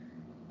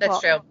 That's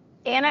Well, true.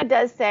 Anna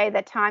does say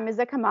that time is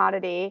a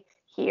commodity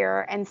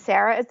here, and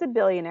Sarah is a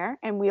billionaire,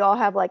 and we all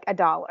have like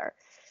 $1.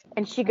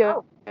 And she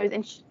goes,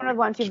 and she's one of the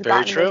ones who's It's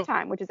very gotten true. this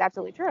time, which is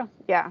absolutely true.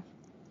 Yeah,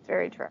 it's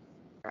very true.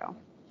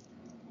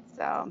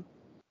 So,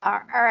 all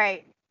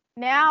right.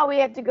 Now we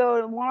have to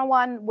go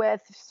one-on-one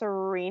with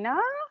Serena.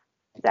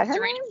 Is that her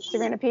Serena name?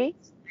 P.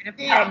 Serena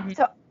P. yeah. All right,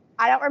 so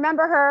I don't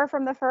remember her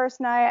from the first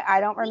night. I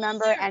don't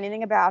remember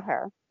anything about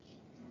her.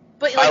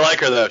 But I like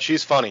her though.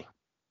 She's funny.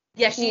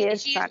 Yeah, She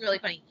is she is funny. really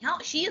funny.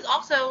 She is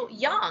also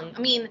young. I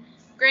mean,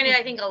 granted,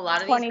 I think a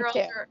lot of these 22. girls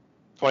are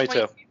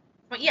 22.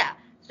 Yeah.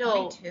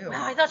 So 22.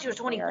 wow, I thought she was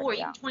 24.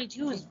 Yeah. Even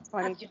 22 is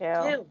 22.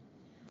 22.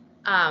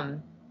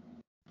 So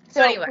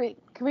So anyway,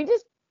 can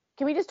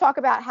we just talk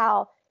about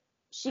how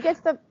she gets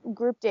the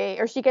group date,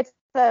 or she gets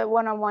the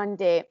one-on-one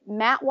date?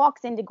 Matt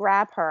walks in to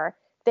grab her.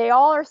 They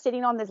all are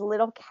sitting on this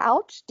little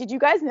couch. Did you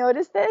guys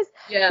notice this?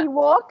 yeah. He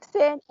walks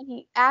in and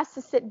he asks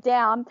to sit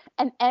down,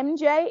 and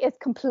MJ is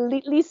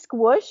completely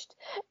squished.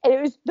 And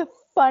it was the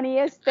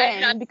funniest I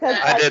thing noticed because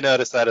that. I did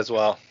notice that as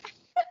well.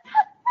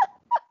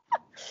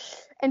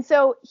 and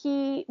so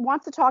he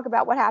wants to talk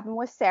about what happened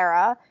with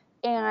Sarah,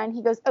 and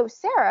he goes, "Oh,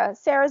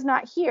 Sarah's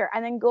not here,"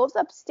 and then goes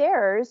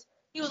upstairs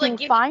He was to like,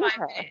 give me find 5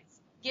 her.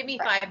 minutes. Give me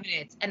 5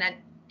 minutes. And then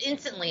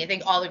instantly, I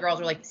think all the girls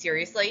were like,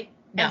 seriously?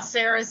 No. And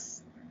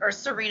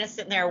Serena's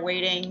sitting there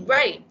waiting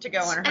Right. to go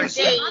on her And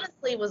she date.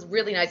 honestly was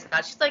really nice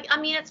about it. She's like, I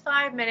mean, it's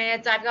 5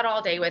 minutes. I've got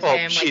all day with Well,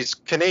 him. she's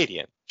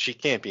Canadian. She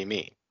can't be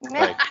mean. Like,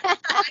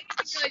 I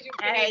didn't realize you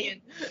were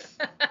Hey.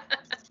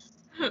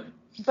 Canadian.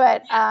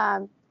 But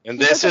And He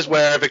this was is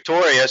where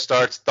Victoria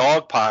starts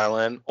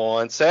dogpiling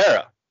on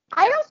Sarah.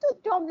 I also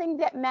don't think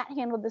that Matt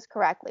handled this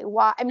correctly.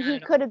 Why? I mean, No, he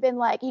no. could have been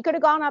like, he could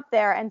have gone up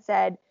there and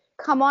said,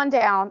 "Come on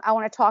down. I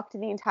want to talk to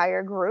the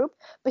entire group."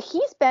 But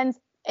he spends,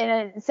 and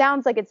it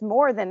sounds like it's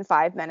more than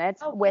 5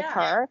 minutes Oh, with yeah.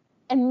 her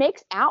and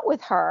makes out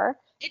with her.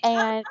 It's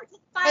And-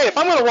 not 5 Hey, if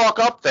I'm gonna walk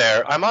up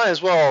there, I might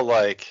as well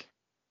Right.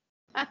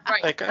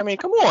 I mean,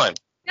 come on.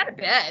 Got a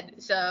bed,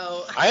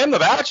 so. I am the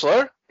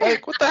Bachelor.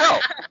 Like, what the hell?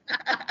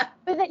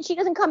 But then she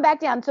doesn't come back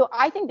down. So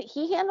I think that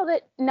he handled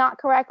it not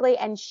correctly,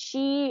 and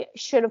she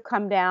should have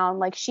come down.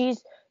 Like,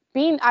 she's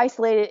being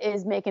isolated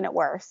is making it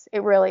worse.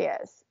 It really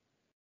is.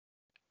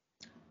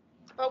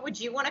 But would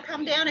you want to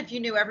come down if you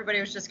knew everybody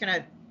was just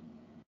gonna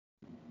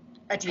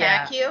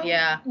attack you.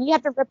 Yeah. You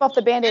have to rip off the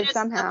And band-aid as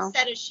somehow.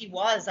 upset as she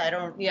was, I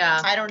don't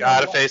know.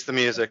 Gotta what- face the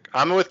music.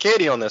 I'm with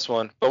Katie on this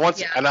one.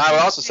 But and I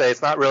would also say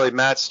it's not really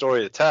Matt's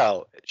story to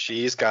tell.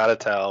 She's got to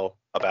tell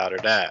about her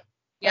dad.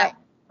 Yeah.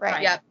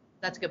 Right. Yeah.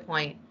 That's a good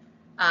point.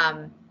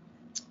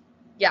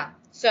 Yeah.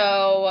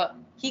 So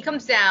he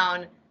comes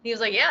down. He was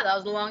like, yeah, that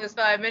was the longest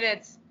 5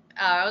 minutes.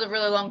 That was a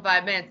really long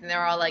 5 minutes. And they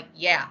were all like,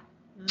 yeah.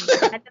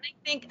 And then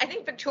I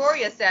think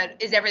Victoria said,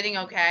 is everything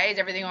okay? Is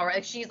everything all right?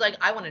 Like, she's like,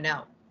 I want to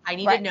know. I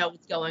need to know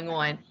what's going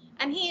on.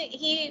 And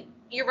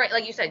you're right.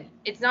 Like you said,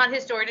 it's not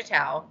his story to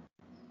tell,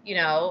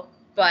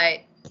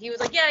 but he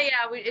was like, yeah,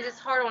 it's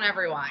hard on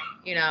everyone,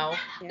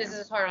 This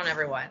is hard on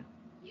everyone.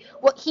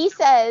 Well, he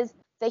says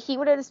that he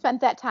would have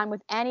spent that time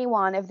with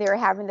anyone if they were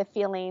having the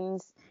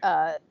feelings,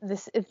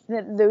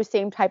 those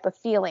same type of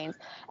feelings.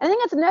 And I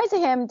think it's nice of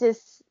him to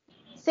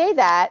say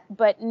that,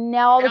 but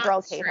now all the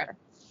girls hate her.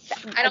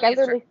 I don't think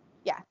it's true.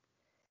 Yeah.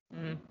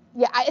 Mm.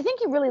 Yeah, I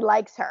think he really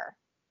likes her.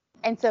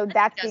 And so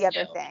that's the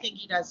other thing. I think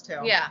he does too.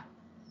 Yeah.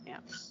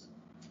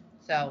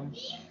 So,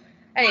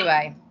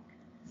 anyway.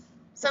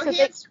 So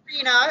he and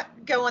Serena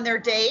go on their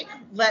date.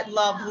 Let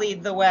love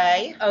lead the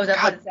way. Oh, is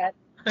that what it said?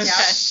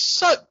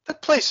 Yeah.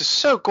 That place is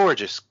so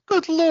gorgeous.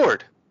 Good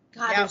Lord.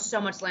 God, there's so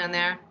much land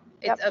there.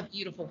 It's a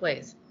beautiful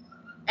place.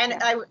 And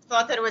I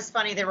thought that it was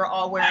funny they were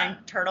all wearing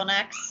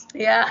turtlenecks.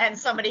 Yeah. And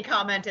somebody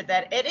commented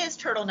that it is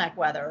turtleneck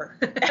weather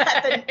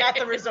at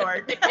the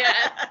resort.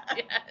 Yes.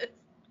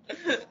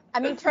 I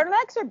mean,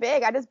 turtlenecks are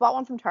big. I just bought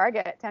one from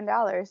Target at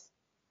 $10.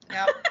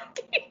 Yep.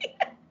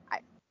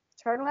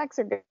 Turtlenecks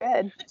are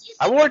good.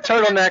 I wore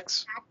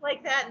turtlenecks. Act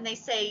like that, and they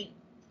say,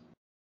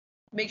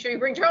 make sure you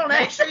bring turtleneck.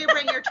 Make sure you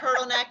bring your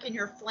turtleneck and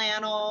your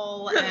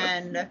flannel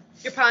and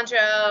your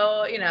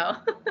poncho,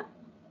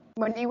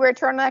 When do you wear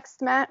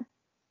turtlenecks, Matt?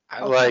 I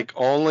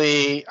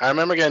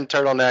remember getting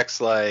turtlenecks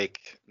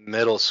like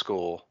middle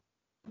school.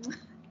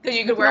 Because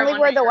you could only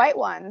wear the white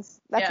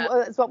ones.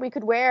 That's what we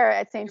could wear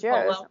at St.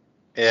 Joe's.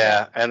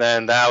 Yeah, and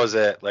then that was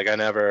it. Like I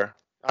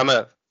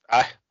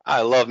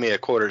love me a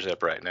quarter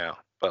zip right now,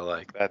 but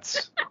like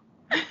that's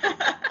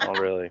not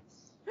really.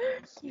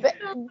 But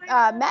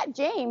Matt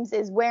James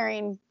is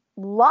wearing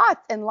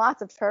lots and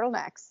lots of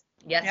turtlenecks.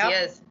 Yes, he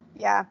is.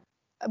 Yeah.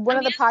 One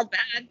of the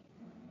podcasts.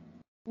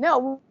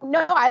 No,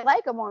 I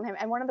like him on him.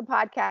 And one of the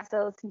podcasts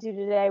I listened to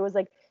today was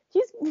like,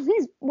 he's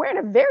wearing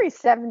a very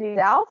 70s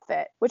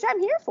outfit, which I'm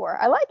here for.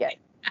 I like it.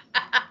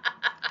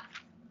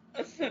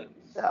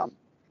 So, all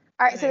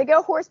right. So they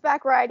go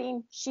horseback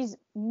riding. She's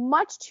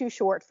much too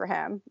short for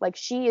him. Like,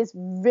 she is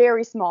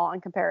very small in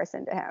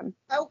comparison to him.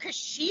 Oh, because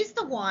she's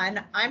the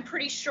one, I'm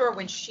pretty sure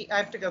I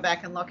have to go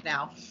back and look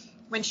now.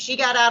 When she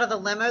got out of the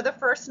limo the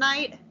first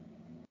night,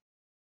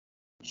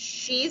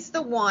 she's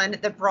the one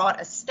that brought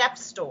a step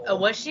stool. Oh,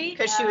 was she?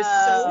 Because she was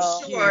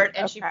so short,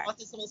 and she brought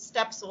this little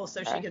step stool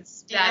so she could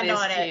stand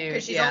on it.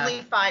 Because she's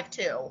only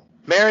 5'2".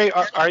 Mary,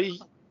 are you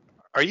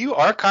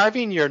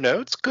archiving your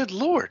notes? Good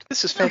Lord,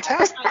 this is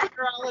fantastic. This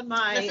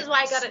is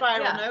why I got a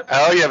spiral note.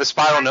 Oh, you have a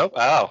spiral note?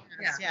 Oh.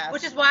 Yes.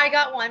 Which is why I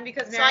got one,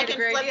 because Mary I can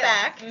flip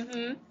back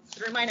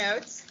through my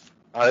notes.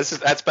 Oh,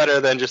 that's better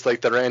than just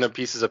like the random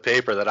pieces of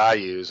paper that I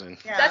use. And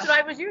that's what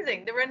I was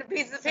using, the random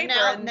pieces of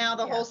paper. Now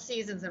the whole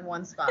season's in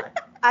one spot.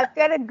 I've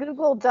got a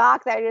Google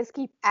Doc that I just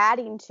keep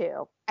adding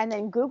to, and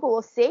then Google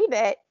will save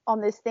it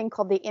on this thing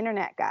called the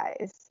Internet,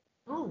 guys.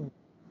 Oh,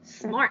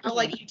 smart. Oh,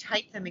 like you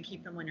type them and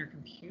keep them on your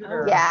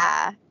computer.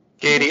 Yeah.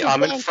 Katie,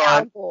 I'm in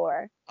front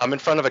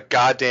of a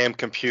goddamn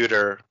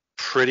computer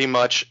pretty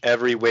much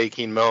every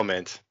waking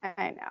moment.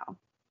 I know.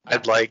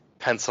 I'd like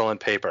pencil and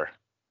paper.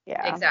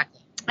 Yeah. Exactly.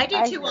 I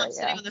do too while I'm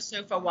sitting on the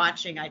sofa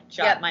watching. I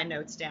jot my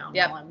notes down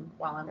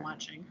while I'm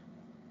watching.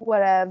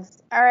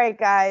 Whatevs. All right,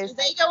 guys. So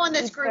they go on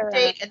this group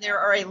date, and there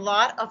are a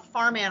lot of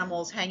farm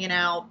animals hanging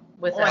out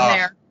with on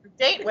their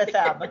date with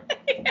them.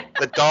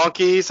 The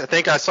donkeys. I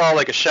think I saw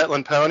like a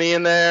Shetland pony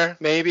in there,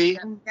 maybe.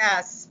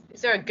 Yes.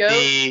 Is there a goat?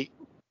 The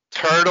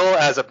turtle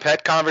as a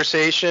pet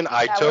conversation,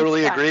 I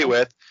totally agree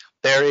with.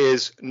 There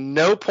is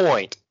no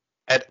point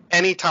at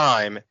any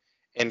time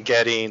in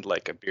getting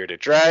like a bearded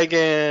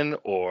dragon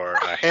or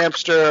a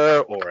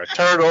hamster or a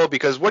turtle,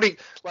 because what are you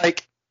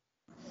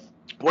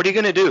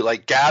gonna do?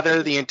 Like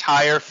gather the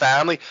entire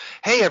family?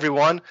 Hey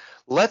everyone,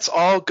 let's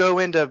all go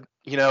into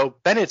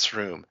Bennett's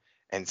room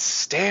and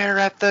stare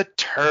at the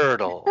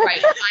turtle.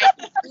 Right. I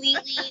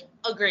completely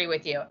agree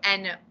with you.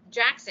 And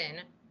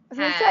Jackson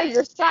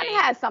your son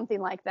has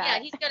something like that. Yeah,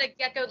 he's got a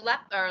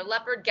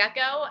leopard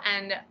gecko,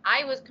 and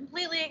I was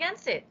completely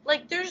against it.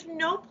 Like, there's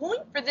no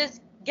point for this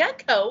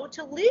gecko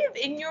to live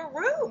in your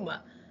room.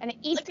 And it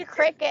eats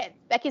crickets.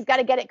 Becky's got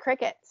to get it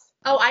crickets.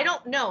 Oh, I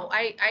don't know.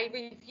 I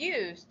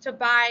refuse to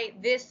buy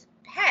this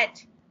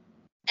pet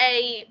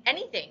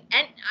anything,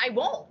 and I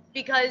won't,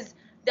 because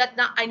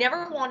I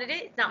never wanted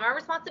it. It's not my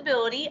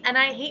responsibility, and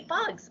I hate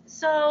bugs.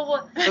 So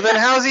then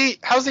how's he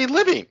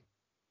living?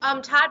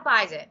 Todd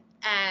buys it,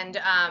 and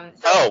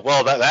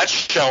that's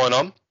showing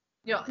him.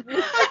 If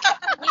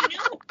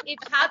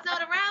Todd's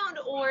not around,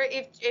 or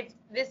if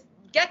this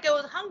Gecko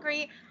is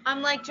hungry.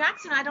 I'm like,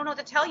 Jackson, I don't know what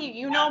to tell you.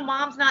 You know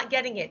Mom's not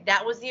getting it.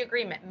 That was the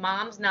agreement.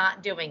 Mom's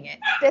not doing it.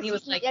 Does And he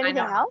was he like, eat I anything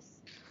know. else?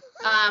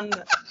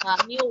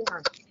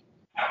 Mealworms.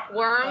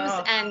 Worms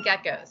Oh. and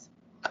geckos.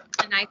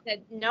 And I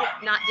said, nope,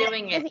 not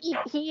doing He, it. doesn't eat,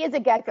 he is a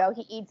gecko.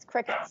 He eats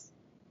crickets.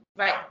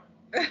 Right.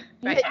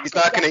 Right. He's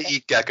not going to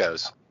eat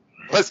geckos.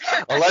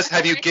 Unless,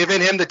 have you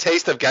given him the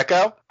taste of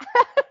gecko?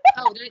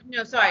 Oh,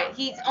 no, sorry.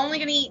 He's only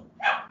going to eat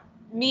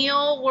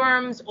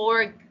mealworms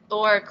or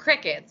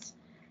crickets.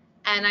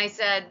 And I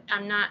said,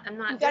 I'm not You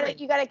doing gotta, it.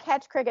 you gotta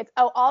catch crickets.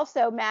 Oh,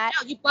 also, Matt.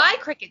 No, you buy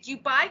crickets. You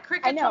buy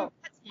crickets I know.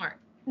 from PetSmart.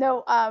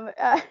 No,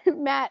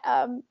 Matt.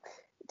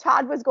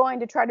 Todd was going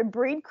to try to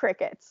breed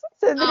crickets.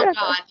 So they're Oh, gonna,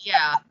 God,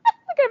 yeah.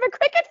 they're gonna have a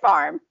cricket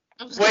farm.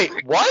 I was like,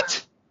 Wait,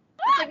 what?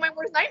 It's like my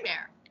worst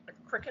nightmare.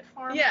 Cricket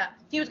farm? Yeah.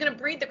 He was going to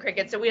breed the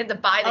crickets, so we had to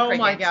buy the Oh crickets.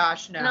 my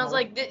gosh, no. And I was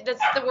like,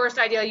 that's the worst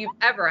idea you've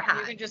ever you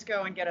had. can just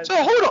go and get a. So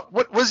hold on.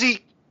 What was he?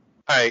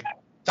 All right.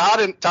 Todd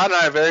and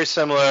I are very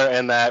similar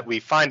in that we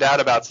find out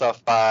about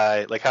stuff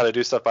by like how to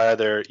do stuff by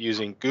either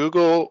using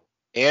Google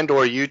and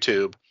or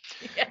YouTube.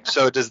 Yeah.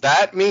 So does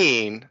that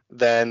mean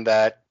then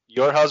that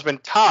your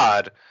husband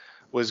Todd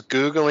was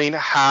Googling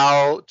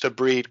how to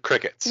breed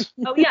crickets?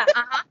 Oh, yeah.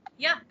 Uh-huh.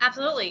 Yeah,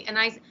 absolutely. And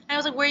I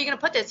was like, where are you going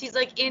to put this? He's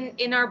like,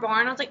 in our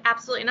barn. I was like,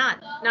 absolutely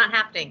not. Not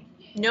happening.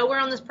 Nowhere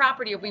on this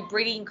property are we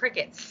breeding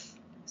crickets.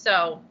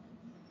 So.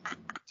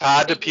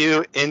 Todd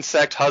Depew,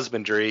 insect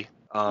husbandry.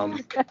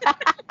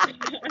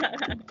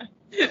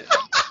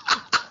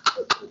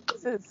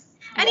 This is,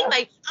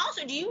 Anyway,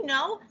 also, do you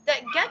know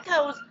that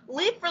geckos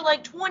live for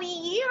like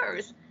 20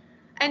 years?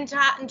 And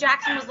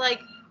Jackson was like,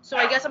 so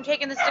I guess I'm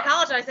taking this to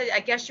college. And I said, I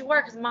guess you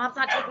were, because Mom's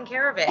not taking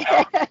care of it.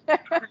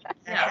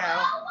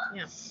 Yeah.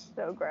 Yeah.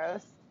 so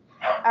gross.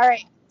 All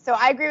right. So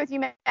I agree with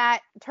you,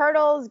 Matt.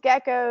 Turtles,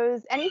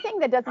 geckos, anything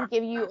that doesn't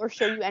give you or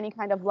show you any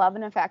kind of love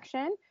and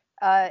affection,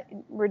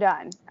 we're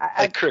done.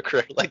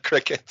 like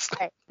crickets.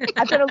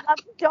 I've got a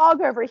lovely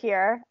dog over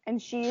here,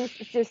 and she's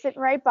just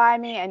sitting right by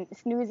me and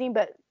snoozing,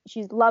 but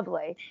she's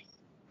lovely.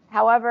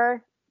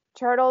 However,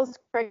 turtles,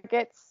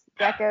 crickets,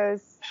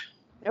 geckos,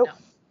 nope, No.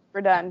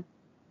 we're done.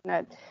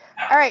 No.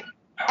 All right.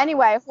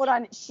 Anyway, hold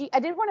on. I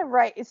did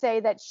want to say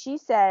that she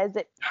says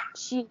that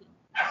she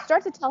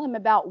starts to tell him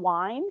about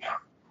wine,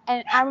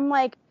 and I'm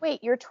like,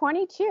 wait, you're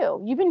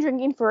 22. You've been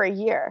drinking for a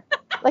year.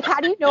 Like, how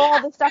do you know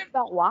all this stuff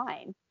about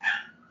wine?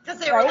 Because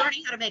they were Right?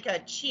 learning how to make a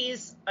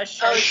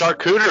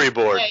Charcuterie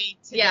board.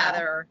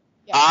 together.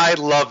 Yeah. I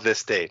love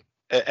this date.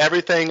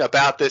 Everything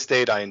about this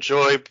date I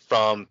enjoy,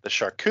 from the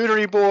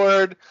charcuterie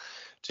board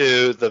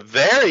to the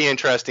very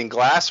interesting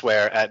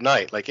glassware at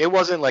night. Like, it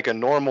wasn't like a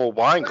normal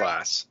wine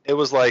glass. It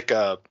was like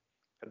the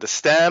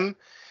stem,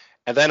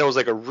 and then it was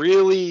like a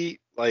really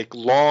like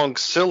long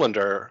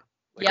cylinder,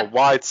 like Yep. a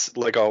wide,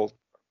 like a.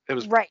 It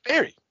was Right.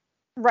 very.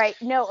 Right.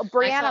 No, I saw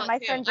Brianna, it my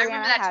too. friend I Brianna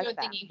remember that has too, and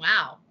them. thinking,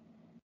 wow.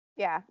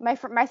 Yeah,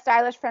 my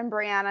stylish friend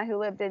Brianna, who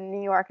lived in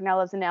New York and now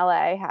lives in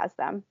LA, has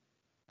them.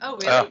 Oh,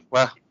 really? Oh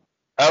well.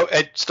 Oh,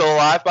 it's still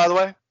alive, by the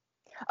way.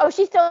 Oh,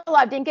 she's still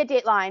alive. Didn't get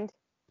datelined.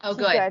 Oh, She's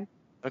good.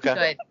 Okay.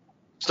 Good.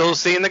 Still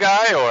seeing the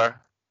guy, or?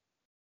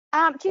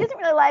 She doesn't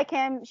really like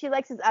him. She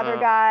likes his other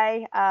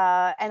guy.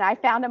 And I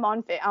found him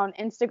on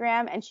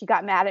Instagram, and she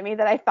got mad at me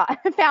that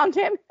I found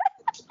him.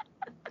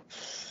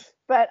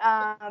 But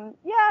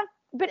yeah.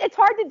 But it's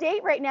hard to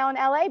date right now in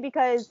LA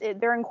because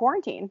they're in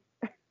quarantine.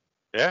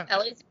 Yeah.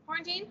 LA's in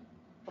quarantine?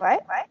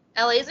 What?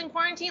 LA's in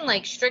quarantine?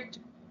 Like strict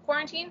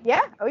quarantine? Yeah.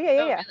 Oh yeah.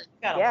 Oh, really?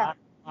 Got a Yeah.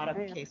 lot of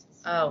Yeah. cases.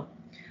 Oh.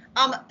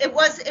 It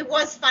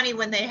was funny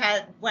when they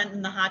went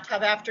in the hot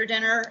tub after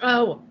dinner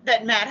Oh.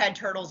 that Matt had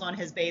turtles on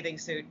his bathing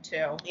suit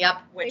too, Yep.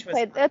 which was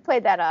They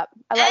played that up.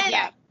 I like And-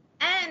 that.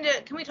 And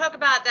can we talk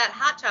about that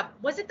hot tub?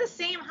 Was it the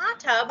same hot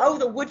tub?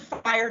 the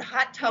wood-fired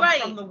hot tub Right.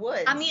 from the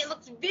woods. I mean, it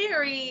looks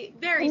very,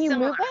 very Can you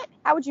similar. move it?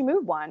 How would you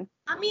move one?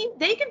 I mean,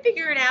 they can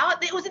figure it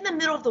out. It was in the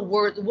middle of the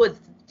woods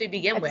to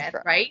begin That's with,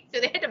 true. right?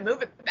 So they had to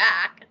move it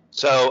back.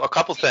 So a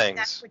couple Maybe things.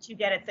 That's what you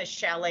get at the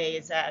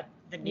chalets at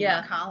the New Yeah,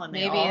 York Colony.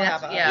 maybe All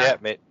that's- have a- yeah.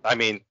 Yeah, I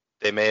mean,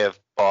 they may have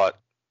bought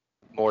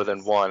more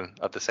than one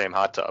of the same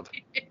hot tub.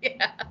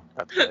 Yeah.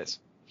 That's nice.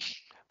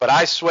 But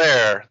I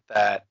swear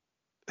that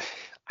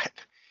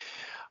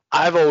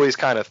I've always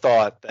kind of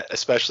thought that,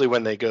 especially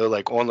when they go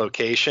like on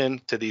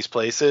location to these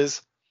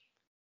places,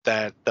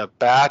 that the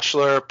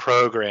Bachelor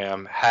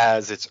program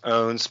has its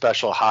own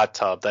special hot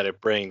tub that it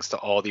brings to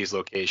all these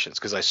locations.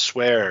 Because I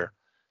swear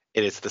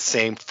it is the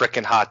same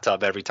frickin' hot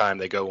tub every time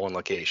they go on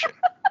location.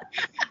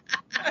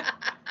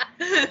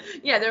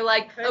 Yeah, they're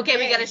like, Could okay,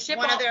 we be got to ship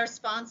one all, of their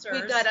sponsors.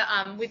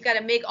 we've got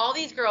to make all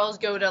these girls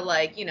go to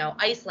like,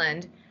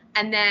 Iceland,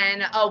 and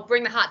then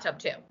bring the hot tub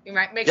too,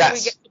 right? Make sure we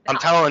Yes, get the I'm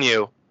hot telling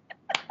you,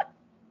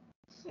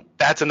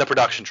 that's in the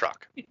production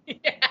truck. Yeah.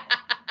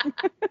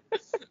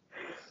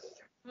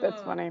 That's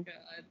Oh, funny.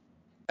 God.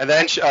 And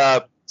then,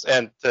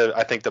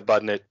 I think the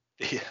button,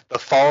 the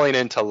falling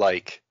into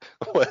like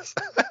was.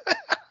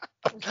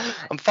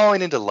 I'm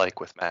falling into like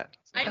with Matt.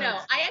 I know.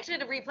 I actually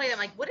had to replay them.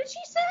 Like, what did she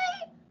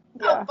say?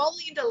 Yeah. Oh,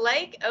 falling into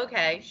lake?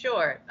 Okay,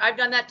 sure. I've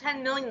done that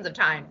 10 millions of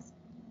times.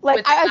 Like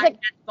with I was like, at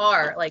the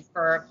bar, like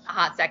for a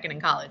hot second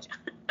in college.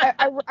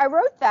 I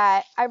wrote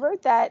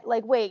that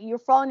like, wait, you're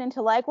falling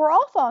into like, we're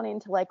all falling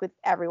into like with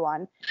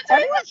everyone.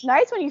 Everyone's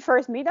nice when you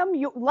first meet them.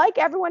 You like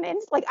everyone in,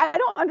 like, I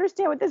don't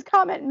understand what this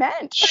comment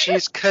meant.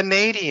 She's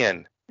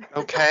Canadian.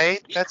 Okay,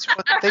 that's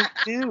what they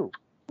do.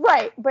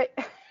 Right, but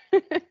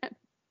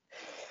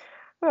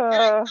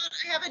I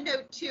have a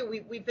note too.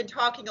 We've been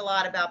talking a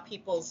lot about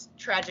people's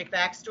tragic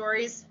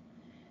backstories,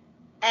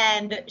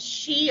 and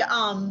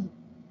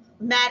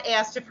Matt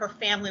asked if her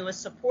family was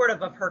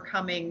supportive of her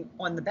coming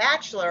on The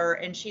Bachelor,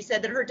 and she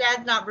said that her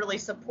dad's not really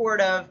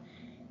supportive.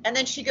 And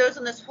then she goes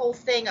on this whole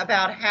thing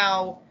about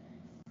how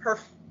her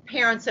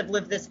parents have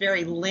lived this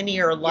very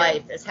linear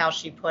life, is how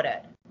she put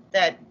it.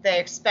 That they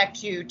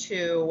expect you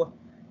to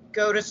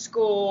go to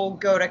school,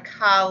 go to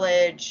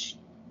college,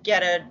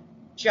 get a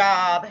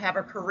job, have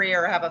a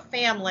career, have a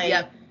family,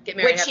 get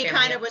married, which she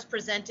kind of was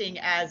presenting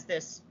as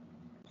this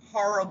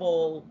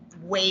horrible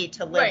way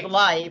to live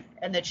life,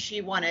 and that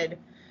she wanted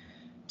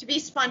to be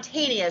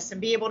spontaneous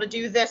and be able to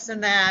do this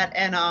and that.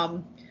 And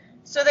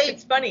so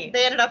it's funny.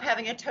 They ended up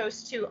having a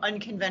toast to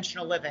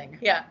unconventional living.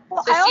 Yeah.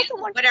 Well, So I also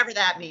whatever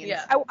that means.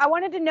 Yeah. I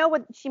wanted to know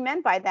what she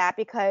meant by that,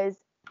 because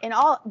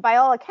by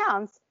all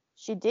accounts,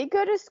 she did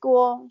go to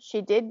school,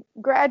 she did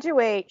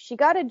graduate, she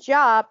got a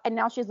job, and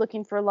now she's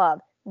looking for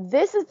love.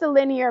 This is the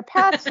linear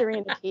path,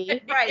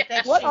 Serenity. Right.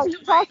 What are you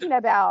talking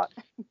about?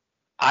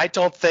 I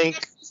don't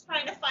think. She's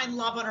trying to find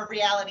love on a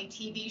reality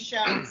TV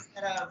show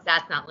instead of.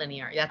 That's not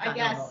linear. That's not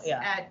normal.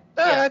 Yeah.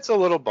 That's a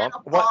little bump.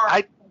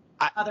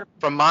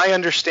 From my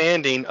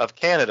understanding of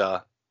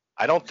Canada,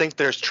 I don't think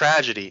there's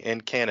tragedy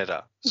in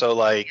Canada. So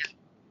like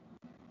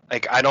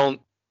I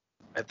don't.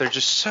 They're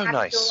just so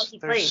nice.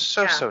 They're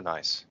so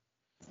nice.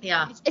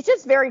 Yeah. It's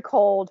just very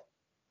cold.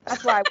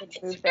 That's why I would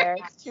move there.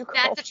 It's too cold.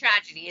 That's a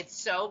tragedy. It's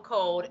so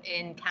cold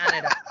in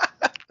Canada.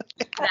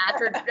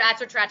 That's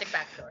her tragic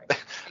backstory.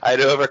 I had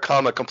to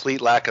overcome a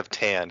complete lack of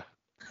tan.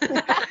 Oh,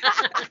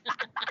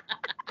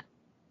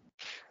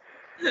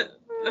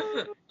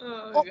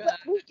 God.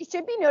 It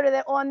should be noted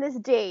that on this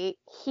date,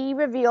 he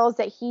reveals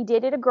that he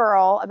dated a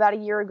girl about a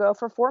year ago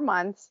for 4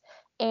 months.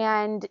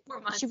 And 4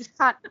 months. she was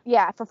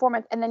for 4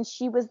 months. And then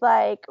she was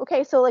like,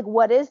 okay, so like,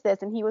 what is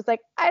this? And he was like,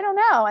 I don't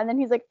know. And then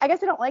he's like, I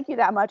guess I don't like you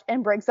that much,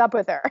 and breaks up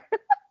with her.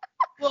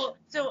 Well,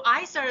 so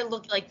I started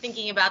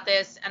thinking about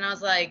this, and I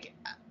was like,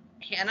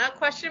 Hannah ?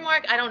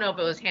 I don't know if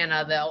it was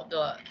Hannah,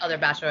 the other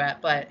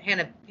bachelorette, but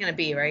Hannah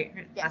B, right?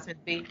 Her last name's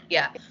B.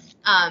 Yeah.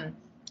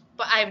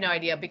 But I have no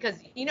idea, because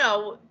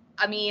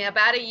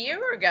about a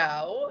year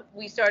ago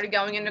we started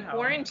going into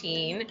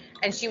quarantine,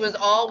 and she was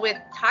all with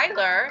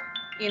Tyler.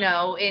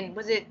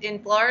 Was it in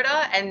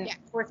Florida? And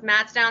of course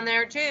Matt's down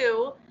there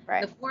too.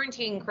 Right. The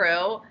quarantine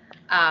crew.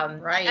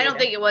 Right. I don't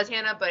think it was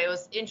Hannah, but it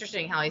was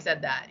interesting how he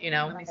said that.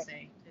 Let me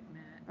see.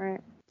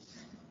 Right.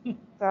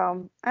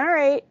 So, all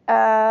right.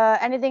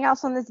 Anything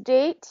else on this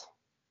date?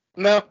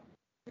 No.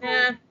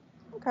 Yeah.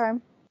 Okay.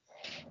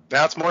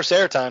 Now it's more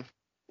Sarah time.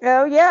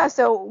 Oh yeah.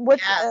 So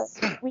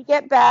we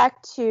get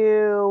back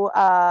to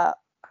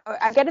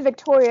I get a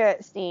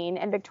Victoria scene,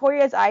 and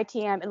Victoria's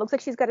ITM. It looks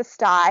like she's got a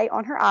sty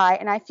on her eye,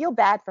 and I feel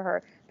bad for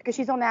her because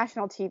she's on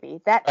national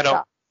TV. That I don't.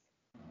 sucks.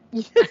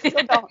 You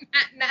still don't.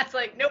 Matt's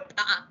like, nope.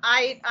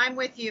 I'm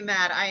with you,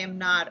 Matt. I am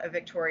not a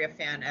Victoria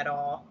fan at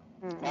all.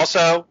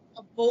 Also,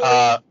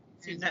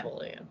 She's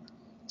bullying.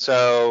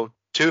 So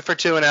 2 for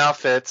 2 in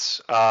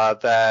outfits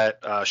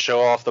that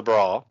show off the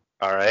bra.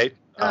 All right,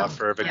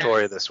 for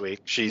Victoria this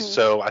week.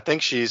 So I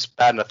think she's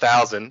batting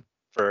 1,000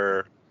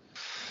 for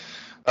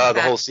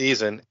the whole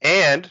season.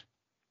 And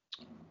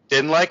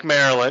didn't like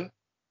Marilyn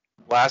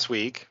last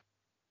week.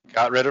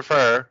 Got rid of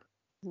her.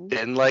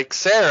 Didn't like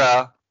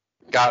Sarah.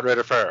 Got rid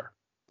of her.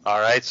 All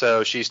right,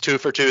 so she's 2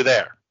 for 2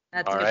 there.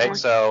 That's all right,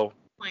 so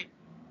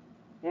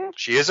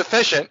she is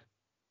efficient.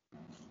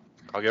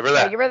 I'll give her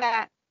that. I'll give her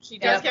that. She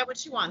does get what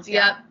she wants.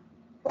 Yep.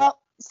 Well,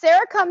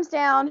 Sarah comes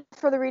down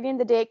for the reading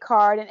the date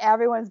card, and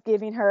everyone's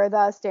giving her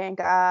the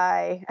stink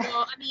eye.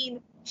 Well,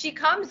 she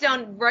comes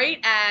down right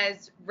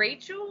as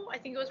Rachel, I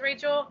think it was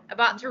Rachel,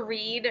 about to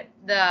read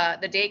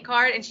the date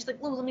card, and she's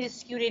like, "Lou, let me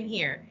just scoot in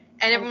here."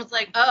 And everyone's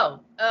like, oh,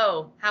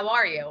 how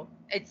are you?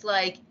 It's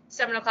like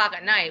 7 o'clock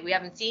at night. We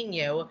haven't seen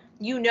you.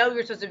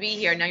 You're supposed to be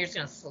here. Now you're just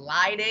going to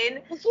slide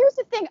in. Well, here's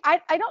the thing. I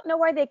don't know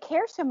why they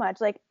care so much.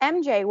 Like,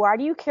 MJ, why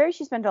do you care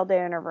she spent all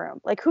day in her room?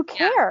 Like, who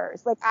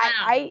cares? Yeah.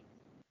 Like,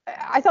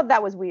 I thought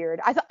that was weird.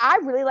 I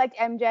really liked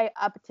MJ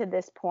up to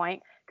this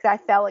point, because I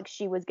felt like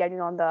she was getting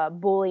on the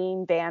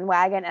bullying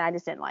bandwagon, and I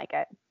just didn't like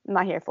it. I'm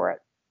not here for it.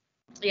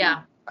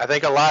 Yeah. I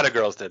think a lot of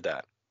girls did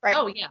that. Right.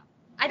 Oh, yeah.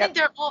 I think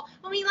they're all,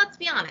 let's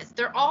be honest.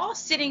 They're all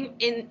sitting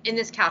in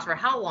this couch for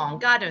how long?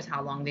 God knows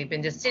how long they've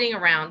been just sitting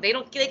around. They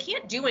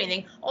can't do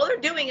anything. All they're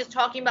doing is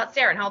talking about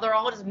Sarah and how they're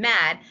all just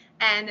mad,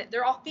 and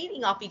they're all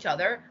feeding off each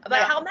other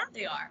about how mad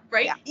they are,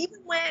 right? Yeah.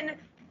 Even when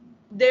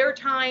their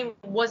time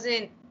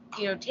wasn't,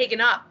 taken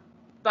up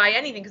by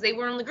anything, because they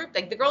weren't on the group.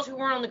 Like, the girls who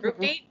weren't on the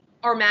group date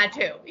are mad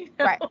too.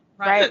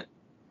 Right.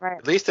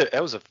 At least it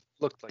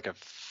looked like a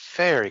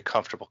very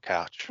comfortable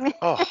couch.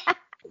 Oh.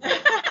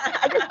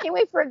 I just can't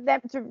wait for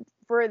them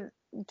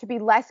to be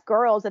less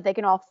girls that they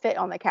can all fit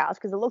on the couch,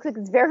 because it looks like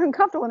it's very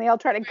uncomfortable when they all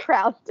try to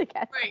crowd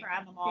together. Right.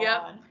 Grab them all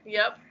Yep. on.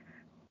 Yep.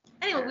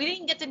 Anyway, we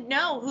didn't get to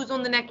know who's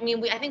on the next. I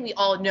mean, I think we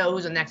all know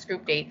who's on the next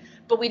group date,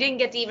 but we didn't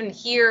get to even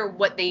hear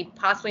what they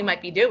possibly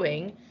might be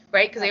doing,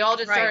 right? Because they all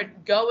just Right.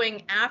 started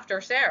going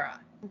after Sarah.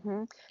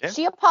 Mm-hmm. Yeah.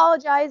 She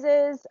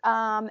apologizes,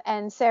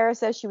 and Sarah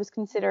says she was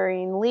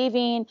considering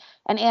leaving,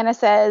 and Anna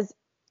says,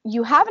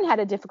 you haven't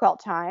had a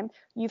difficult time.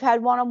 You've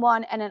had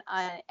one-on-one and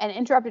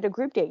interrupted a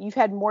group date. You've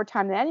had more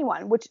time than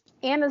anyone, which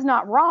Anna's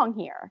not wrong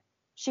here.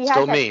 She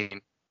Still has had,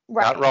 mean.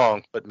 right, Not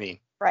wrong, but mean.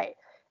 right.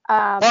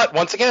 But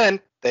once again,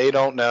 they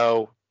don't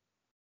know.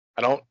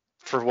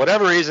 For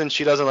whatever reason,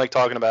 she doesn't like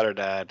talking about her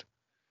dad.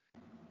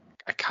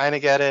 I kind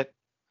of get it.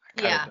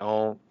 I kind Yeah. of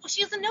don't. Well,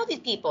 she doesn't know these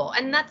people,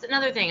 and that's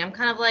another thing. I'm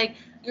kind of like,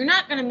 you're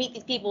not gonna meet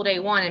these people day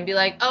one and be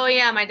like, oh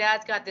yeah, my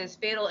dad's got this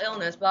fatal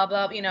illness, blah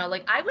blah. You know,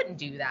 like I wouldn't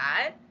do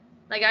that.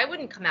 Like I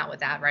wouldn't come out with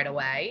that right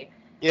away.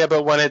 Yeah,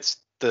 but when it's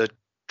the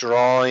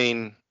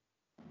drawing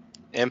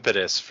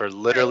impetus for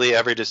literally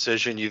every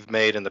decision you've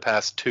made in the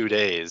past 2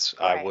 days,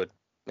 I Right. would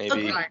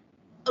maybe.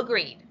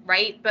 Agreed,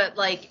 right? But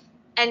like,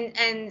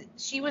 and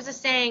she was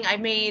just saying,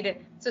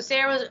 so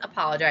Sarah was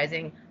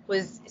apologizing,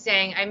 was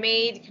saying, I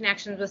made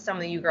connections with some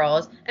of you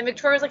girls, and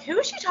Victoria was like, who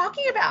is she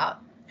talking about?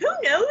 Who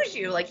knows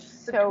you? Like,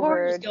 So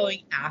Victoria's rude.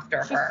 going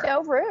after She's her.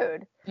 so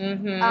rude.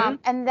 Mm-hmm.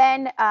 And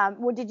then,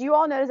 well, did you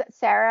all notice that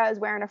Sarah is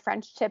wearing a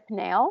French tip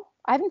nail?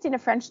 I haven't seen a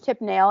French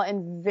tip nail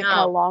in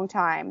a long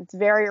time. It's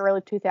very early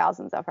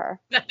 2000s of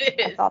her. That I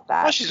is. thought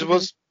that. Well, she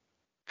was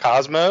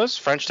Cosmos,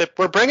 French tip.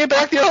 We're bringing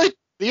back the early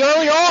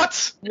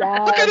aughts.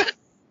 Yes. Look at it.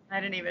 I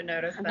didn't even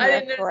notice I'm that. I here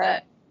didn't notice for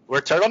that. it.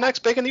 Were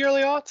turtlenecks big in the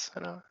early aughts? I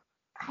know.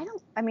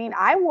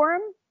 I wore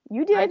them.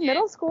 You did. I did,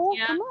 Middle school.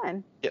 yeah. Come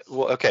on. Yeah,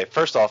 well, okay.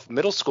 First off,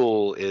 middle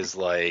school is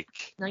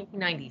like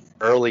 1990s.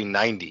 early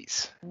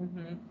 90s.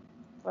 Mm-hmm.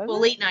 Was Well,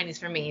 it? late 90s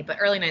for me, but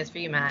early 90s for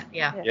you, Matt.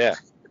 Yeah. Yeah.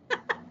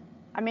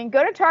 I mean,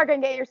 go to Target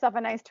and get yourself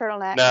a nice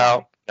turtleneck.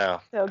 No.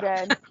 So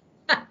good.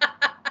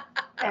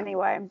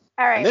 Anyway.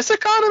 All right. In this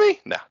economy?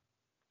 No.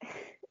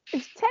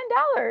 It's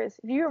 $10. If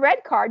you have a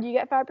red card, you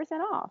get 5%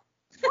 off.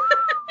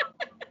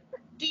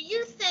 Do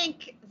you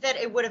think that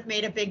it would have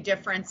made a big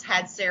difference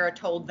had Sarah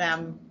told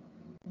them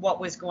what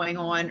was going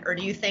on, or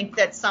do you think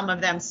that some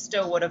of them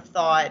still would have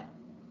thought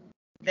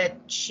that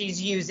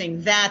she's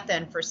using that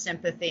then for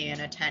sympathy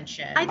and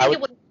attention? I think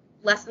it would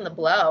lessen the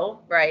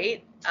blow,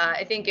 right?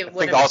 I think it I would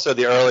think also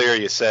the earlier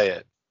you say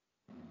it.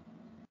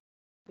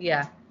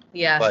 Yeah.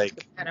 Yeah.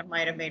 Like, kind of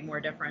might have made more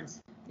difference.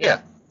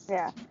 yeah.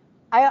 Yeah.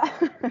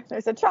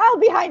 There's a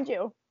child behind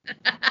you.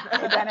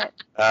 Hey, Bennett.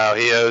 Oh,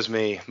 he owes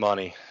me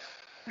money.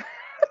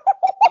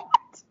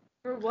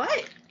 For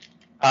what?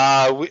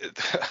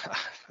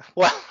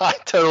 Well, I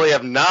totally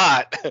have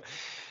not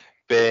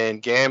been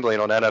gambling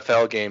on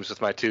NFL games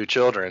with my 2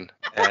 children,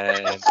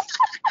 and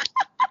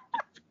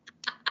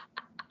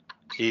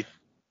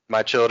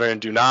my children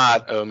do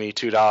not owe me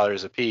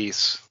 $2 a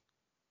piece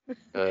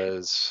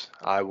because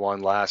I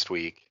won last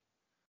week.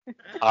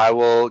 I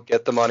will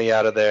get the money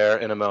out of there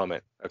in a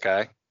moment,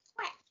 okay?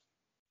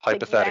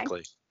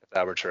 Hypothetically, if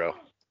that were true.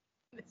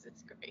 This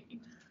is great.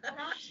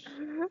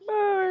 Oh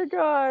my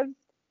God.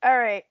 All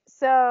right.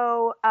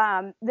 So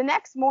the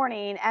next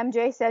morning,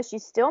 MJ says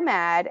she's still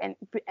mad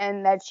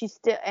and that she's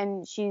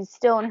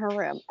still in her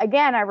room.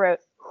 Again, I wrote,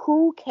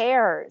 who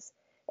cares?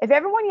 If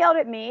everyone yelled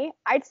at me,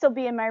 I'd still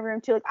be in my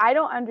room too. Like, I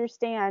don't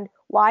understand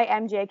why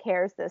MJ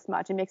cares this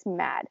much. It makes me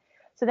mad.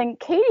 So then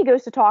Katie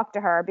goes to talk to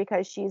her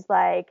because she's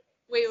like,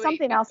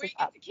 something else is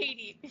up.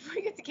 Before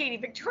you get to Katie,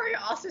 Victoria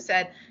also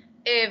said,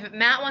 if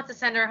Matt wants to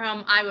send her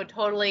home, I would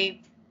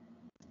totally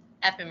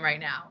F him right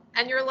now.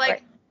 And you're like,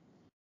 Right.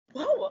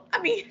 whoa,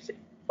 I mean,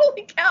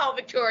 holy cow,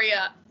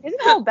 Victoria. She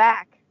doesn't hold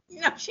back.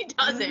 No, she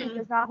doesn't. She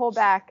does not hold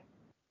back.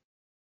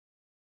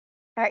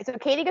 All right, so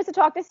Katie goes to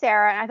talk to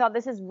Sarah, and I thought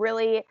this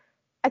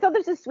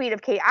is sweet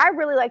of Katie. I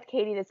really liked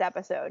Katie this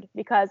episode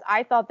because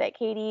I thought that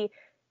Katie,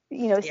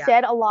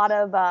 said a lot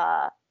of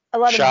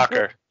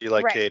Shocker. You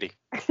like right. Katie.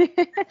 She said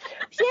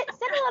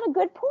a lot of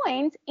good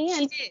points, and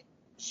She did.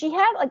 she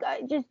had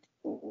just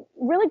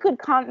really good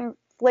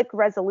conflict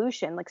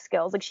resolution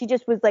skills. Like she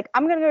just was like,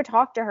 I'm gonna go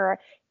talk to her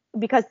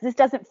because this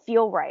doesn't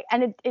feel right,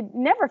 and it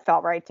never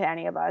felt right to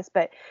any of us.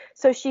 But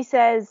so she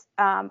says,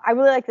 I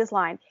really like this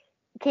line.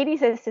 Katie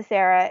says to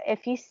Sarah,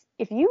 if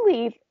you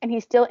leave and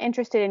he's still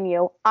interested in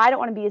you, I don't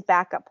want to be his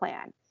backup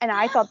plan. And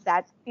I thought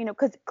that,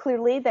 because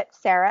clearly that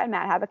Sarah and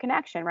Matt have a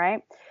connection,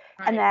 right?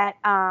 And that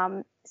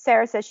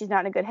Sarah says she's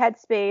not in a good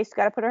headspace,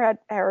 got to put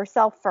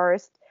herself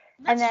first.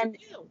 And then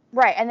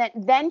right, and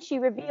then she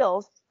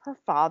reveals her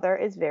father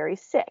is very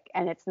sick,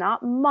 and it's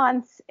not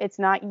months, it's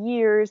not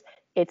years,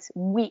 it's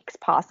weeks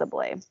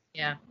possibly.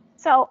 Yeah.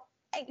 So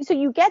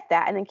you get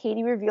that, and then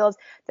Katie reveals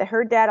that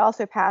her dad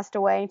also passed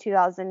away in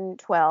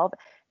 2012,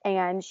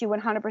 and she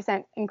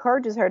 100%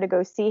 encourages her to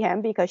go see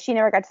him because she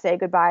never got to say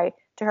goodbye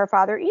to her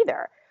father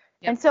either.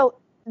 Yep. And so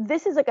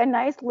this is a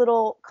nice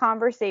little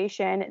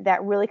conversation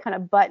that really kind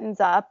of buttons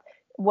up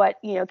what,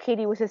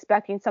 Katie was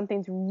suspecting,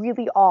 something's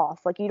really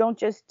off. Like, you don't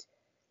just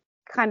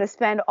kind of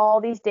spend all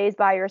these days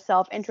by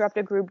yourself, interrupt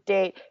a group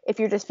date if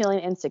you're just feeling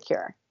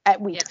insecure at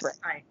week Yes. 3.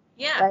 Right.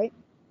 Yeah. Right?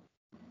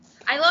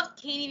 I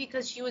loved Katie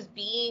because she was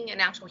being an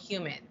actual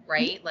human,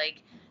 right? Mm-hmm.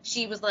 Like,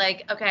 she was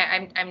like,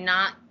 okay, I'm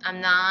not.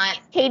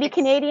 Katie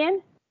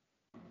Canadian?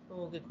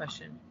 Oh, good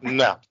question.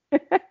 No.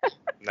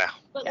 No.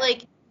 But Yeah.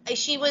 like,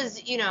 she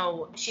was,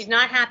 she's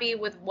not happy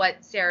with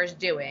what Sarah's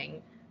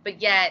doing,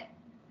 but yet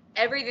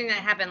everything that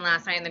happened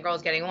last night and the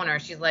girls getting on her,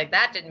 she's like,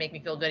 that didn't make me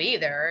feel good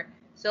either.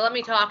 So let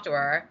me talk to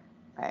her.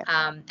 Right.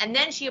 And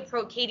then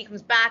Katie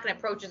comes back and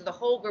approaches the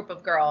whole group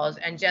of girls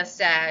and just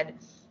said,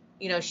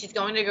 she's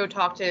going to go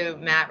talk to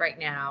Matt right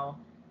now,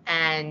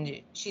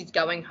 and she's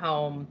going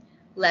home.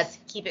 Let's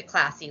keep it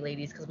classy,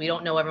 ladies, because we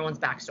don't know everyone's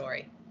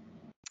backstory.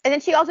 And then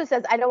she also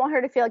says, I don't want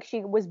her to feel like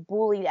she was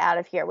bullied out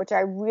of here, which I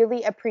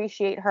really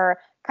appreciate her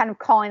kind of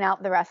calling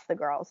out the rest of the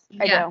girls.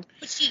 I do.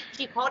 But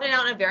she called it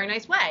out in a very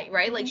nice way,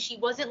 right? Mm-hmm. Like, she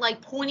wasn't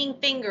like pointing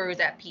fingers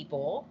at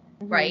people,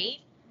 mm-hmm. right?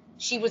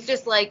 She was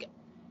just like,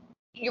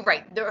 you're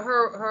right.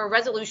 Her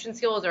resolution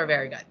skills are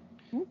very good.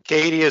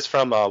 Katie is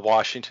from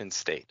Washington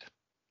State.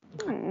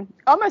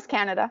 Almost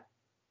Canada.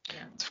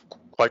 Yeah. It's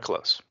quite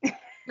close.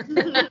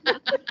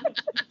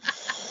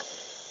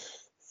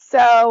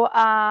 So,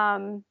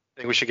 I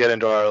think we should get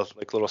into our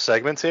little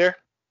segments here.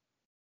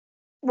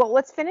 Well,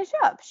 let's finish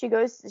up. She's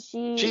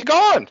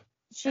gone.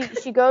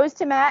 She goes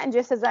to Matt and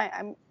just says,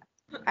 I'm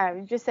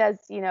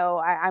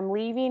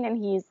leaving, and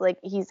he's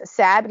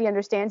sad, but he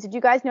understands. Did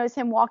you guys notice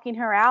him walking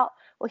her out?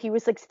 Well, he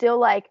was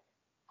still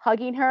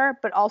hugging her,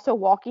 but also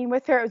walking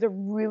with her. It was a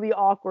really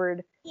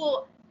awkward.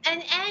 Well,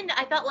 and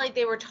I felt like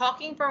they were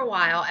talking for a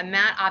while, and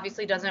Matt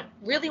obviously doesn't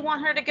really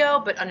want her to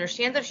go, but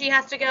understands if she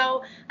has to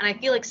go. And I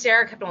feel like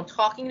Sarah kept on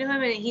talking to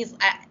him, and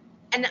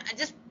and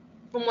just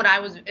from what I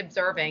was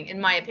observing, in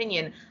my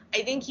opinion,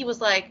 I think he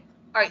was like,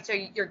 all right, so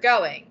you're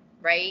going,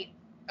 right?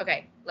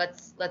 Okay,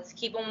 let's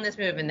keep on this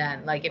moving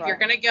then. Like, if you're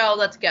gonna go,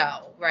 let's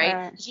go,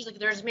 right? She's like,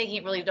 they're just making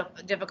it really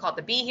difficult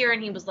to be here,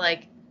 and he was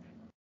like,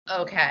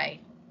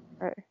 okay.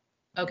 Right.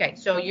 Okay,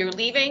 so you're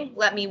leaving?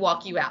 Let me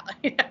walk you out.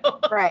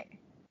 Right.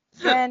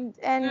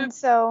 And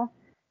so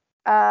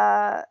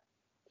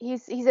he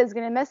says he's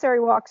gonna miss her. He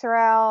walks her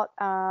out.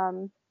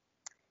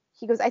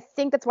 He goes, I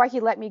think that's why he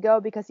let me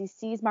go, because he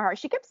sees my heart.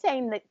 She kept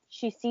saying that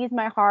she sees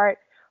my heart,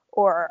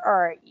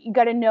 or you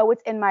got to know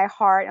what's in my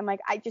heart. I'm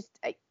like, I just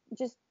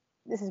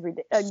this is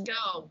ridiculous.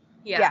 Go.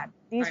 Yeah.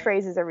 These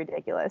phrases are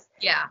ridiculous.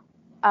 Yeah.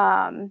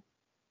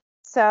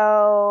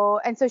 So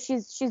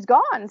she's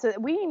gone. So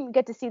we didn't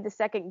get to see the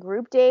second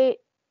group date.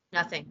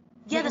 Nothing.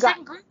 Yeah,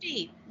 second group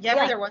date. Yeah,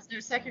 but there was no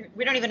second.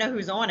 We don't even know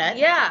who's on it.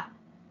 Yeah.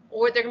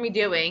 Or what they're gonna be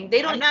doing.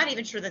 I'm not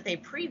even sure that they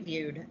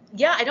previewed.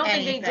 Yeah, I don't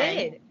think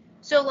they did.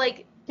 So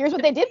here's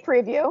what they did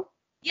preview.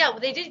 Yeah, well,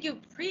 they did give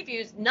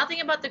previews.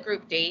 Nothing about the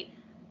group date.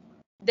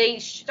 They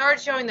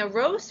started showing the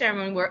rose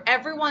ceremony where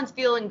everyone's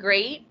feeling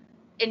great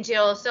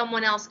until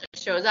someone else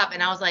shows up.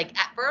 And I was like,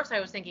 at first I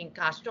was thinking,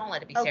 gosh, don't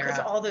let it be Sarah. Oh, because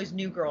all those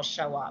new girls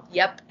show up.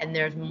 Yep, and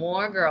there's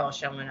more girls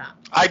showing up.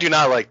 I do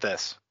not like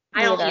this.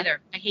 I don't either.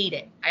 I hate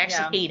it. I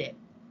actually hate it.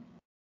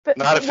 But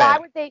not a fan. Why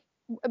would they?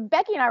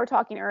 Becky and I were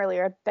talking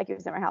earlier. Becky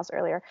was in my house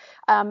earlier.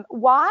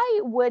 Why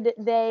would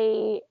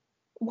they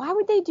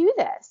do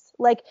this?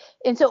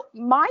 And so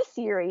my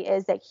theory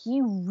is that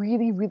he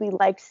really, really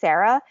liked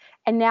Sarah,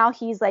 and now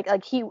he's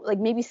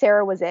maybe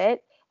Sarah was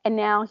it, and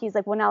now he's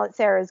like, well, now that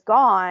Sarah's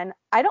gone,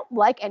 I don't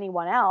like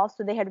anyone else,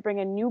 so they had to bring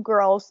in new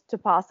girls to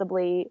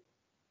possibly,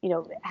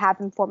 have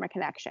him form a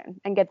connection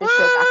and get this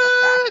show back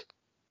on track.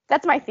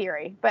 That's my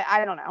theory, but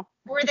I don't know.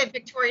 Or that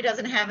Victoria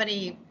doesn't have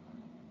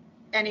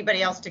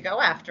anybody else to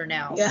go after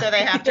now, yeah. so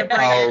they have to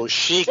bring in.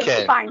 She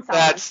can.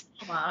 That's.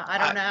 I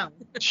don't know.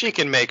 She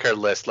can make her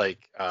list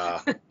like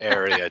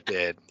Aria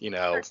did,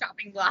 Her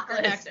shopping block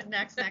list.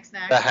 Next.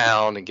 The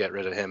Hound, and get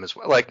rid of him as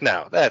well.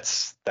 No,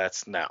 that's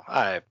no.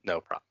 I have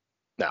no problem.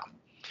 No.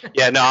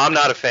 Yeah, no, I'm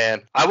not a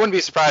fan. I wouldn't be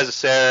surprised if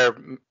Sarah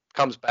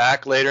comes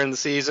back later in the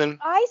season.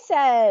 I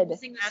said. The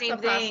same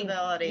thing.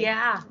 Possibility.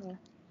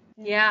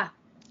 Yeah.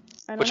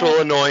 Which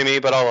will annoy me,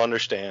 but I'll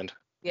understand.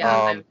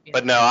 Yeah.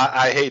 But no,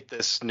 I hate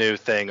this new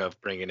thing of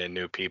bringing in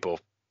new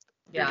people.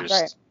 Yeah.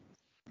 Right.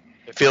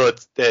 I feel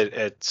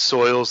it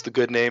soils the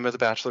good name of the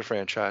Bachelor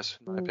franchise,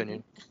 in my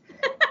opinion.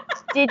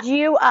 Did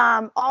you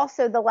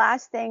also, the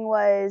last thing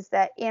was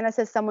that Anna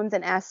says someone's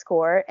an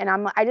escort, and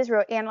I just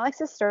wrote, Anna likes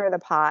to stir the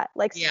pot.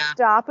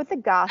 Stop with the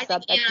gossip. I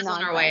think Anna's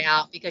on her way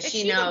out because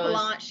she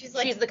knows she's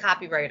the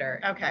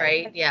copywriter. Okay.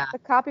 Right? Yeah. The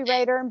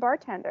copywriter and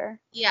bartender.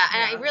 Yeah,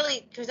 and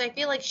because I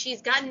feel like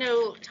she's got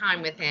no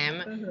time with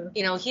him.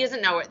 Mm-hmm. He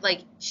doesn't know her.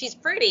 She's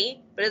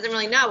pretty, but doesn't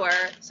really know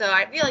her. So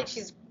I feel like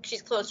she's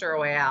close to her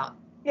way out.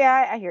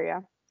 Yeah, I hear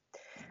you.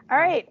 All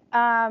right.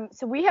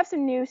 So we have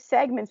some new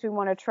segments we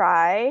want to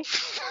try.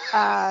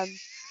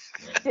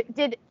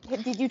 Did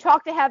you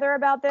talk to Heather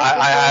about this?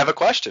 I have a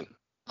question.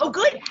 Oh,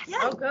 good. Yeah.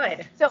 Oh,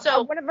 good.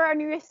 So one of our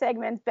newest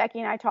segments, Becky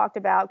and I talked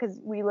about, because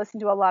we listen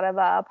to a lot of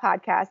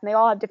podcasts, and they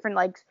all have different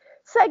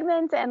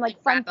segments and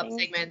like fun wrap-up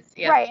things. segments.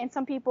 Yeah. Right, and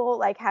some people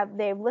like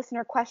they have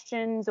listener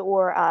questions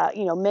or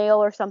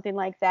mail or something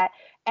like that.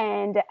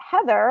 And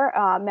Heather,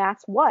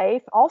 Matt's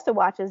wife, also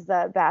watches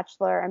The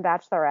Bachelor and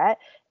Bachelorette,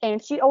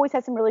 and she always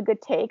has some really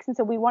good takes. And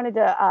so we wanted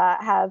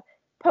to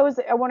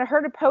I wanted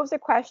her to pose a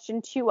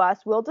question to us.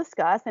 We'll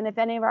discuss, and if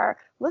any of our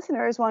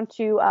listeners want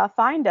to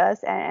find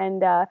us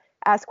and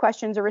ask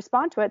questions or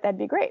respond to it, that'd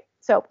be great.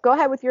 So go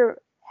ahead with your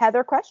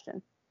Heather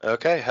question.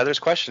 Okay, Heather's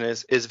question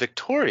is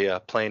Victoria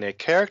playing a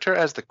character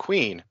as the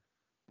queen,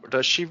 or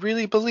does she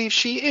really believe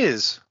she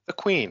is the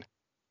queen?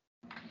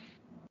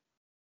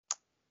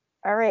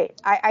 All right.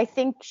 I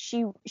think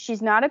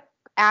she's not an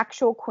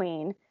actual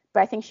queen,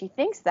 but I think she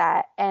thinks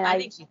that, and I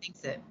think she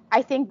thinks it.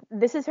 I think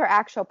this is her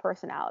actual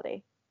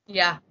personality.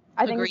 Yeah.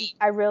 I think agreed.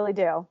 I really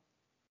do.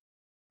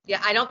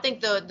 Yeah, I don't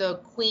think the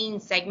queen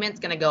segment's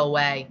gonna go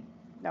away.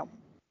 No.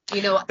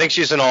 You know. I think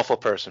she's an awful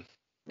person.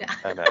 Yeah.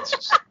 And that's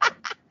just,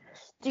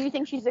 Do you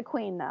think she's a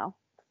queen though?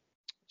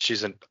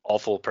 she's an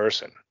awful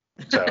person.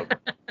 So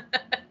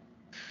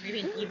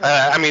Maybe an evil.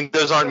 I mean,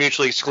 those aren't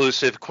mutually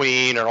exclusive.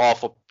 Queen or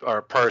awful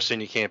or person,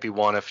 you can't be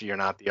one if you're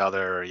not the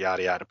other, or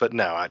yada yada. But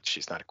no,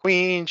 she's not a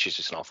queen. She's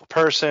just an awful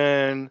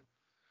person.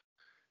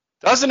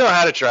 Doesn't know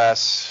how to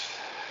dress.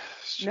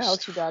 No,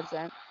 she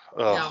doesn't.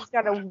 Oh, No. She's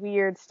got a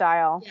weird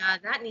style. Yeah,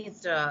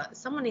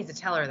 someone needs to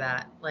tell her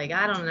that. Like,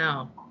 I don't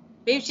know.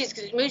 Maybe she's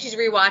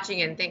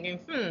rewatching and thinking,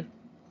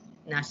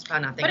 no, she's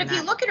probably not thinking But if that.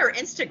 you look at her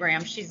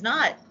Instagram, she's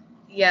not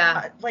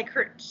Yeah.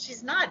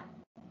 she's not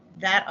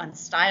that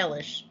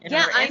unstylish in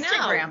Yeah, her I know,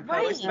 Instagram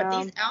right. posts. But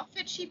No. these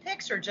outfits she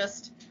picks are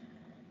just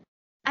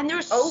And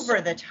they're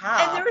over the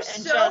top. And they're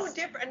so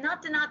different.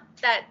 Not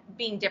that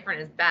being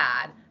different is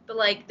bad, but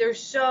like they're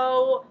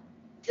so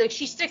like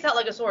she sticks out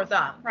like a sore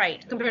thumb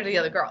Right. compared to the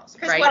other girls.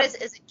 Because Right? what is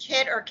it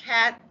Kit or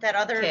Kat, that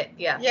other Kit,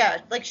 yeah. Yeah,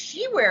 like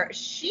she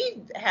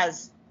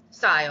has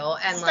Style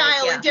and style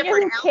like yeah. and Do you know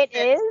different who Kit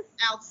outfits is?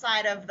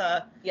 outside of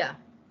the Yeah.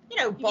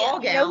 ball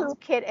Do you know gowns. who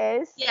Kit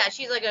is? Yeah,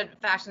 she's like a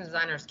fashion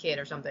designer's kid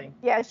or something.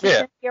 Yeah, she's Yeah.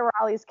 Cynthia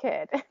Raleigh's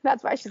kid.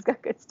 That's why she's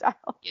got good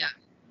style. Yeah.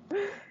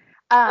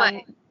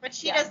 But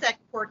she Yeah. does that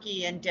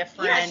quirky and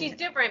different Yeah, she's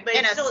different, but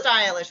in it's a still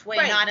stylish way,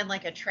 right. not in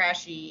like a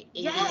trashy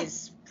 80s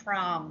Yes.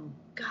 prom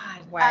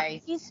God.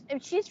 way.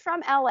 She's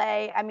from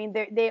LA. I mean,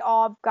 they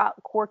all have got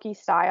quirky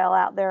style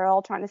out there,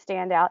 all trying to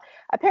stand out.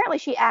 Apparently,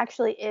 she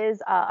actually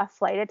is a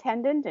flight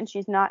attendant, and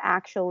she's not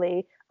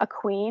actually a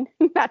queen.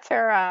 That's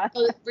her.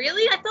 Oh,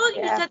 really? I thought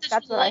you Yeah, said that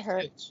that's she was a what I life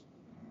heard. coach.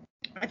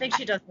 I think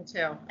she does it too.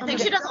 I Oh think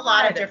my she does a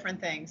lot of God.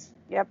 different things.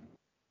 Yep.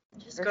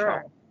 This For girl.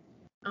 sure.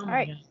 Oh All my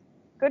right. God.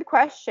 Good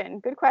question.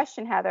 Good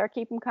question, Heather.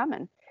 Keep them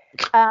coming.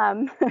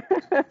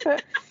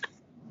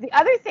 The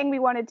other thing we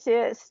wanted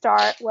to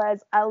start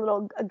was a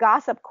little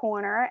gossip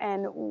corner,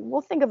 and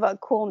we'll think of a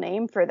cool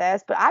name for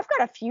this. But I've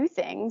got a few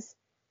things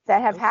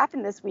that have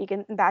happened this week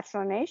in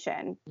Bachelor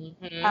Nation.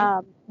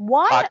 Mhm.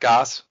 One, hot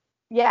goss.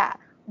 yeah,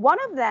 one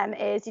of them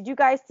is, did you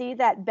guys see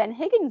that Ben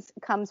Higgins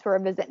comes for a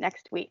visit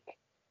next week?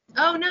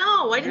 Oh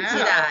no, I didn't see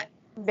Yeah. that.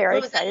 Very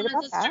What was that excited on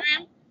about his that.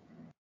 Instagram?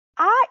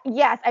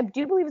 Yes, I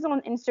do believe it was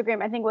on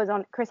Instagram. I think it was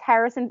on Chris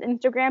Harrison's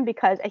Instagram,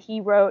 because he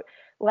wrote,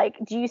 like,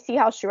 do you see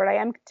how short I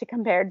am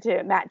compared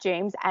to Matt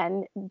James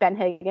and Ben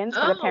Higgins?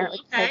 Because Oh, apparently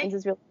okay. Higgins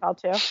is really tall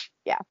too.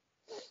 Yeah.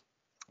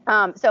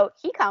 So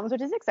he comes,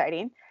 which is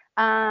exciting.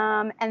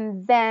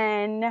 And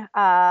then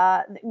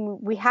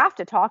we have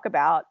to talk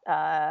about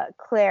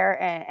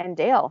Claire and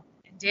Dale.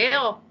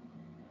 Dale.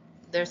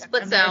 They're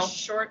split And their now.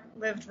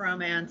 short-lived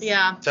romance.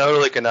 Yeah.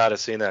 Totally could not have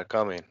seen that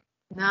coming.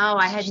 No,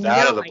 I had Just no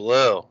out of the idea.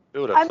 blue.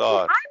 Who would have I mean,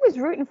 thought? I was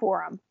rooting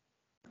for him.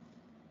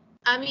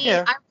 I mean,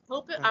 Yeah.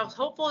 I was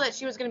hopeful that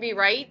she was gonna be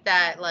right,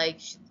 that like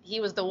he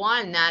was the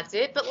one, and that's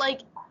it. But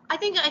like, I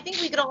think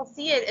we could all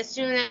see it as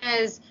soon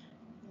as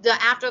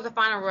after the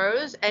final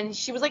rose, and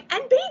she was like,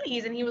 and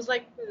babies, and he was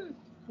like,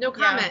 no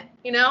comment,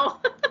 you know.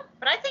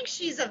 But I think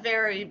she's a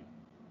very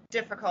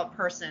difficult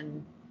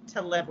person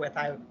to live with,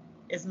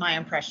 is my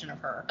impression of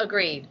her.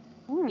 Agreed.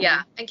 Hmm.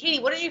 Yeah. And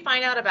Katie, what did you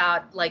find out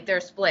about like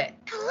their split?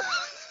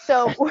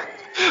 So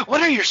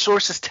What are your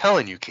sources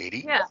telling you,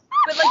 Katie? Yeah.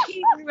 But like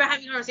Katie, we were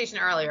having a conversation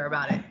earlier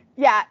about it.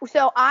 yeah,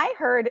 so I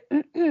heard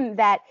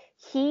that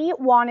he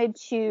wanted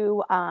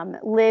to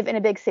live in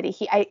a big city.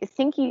 I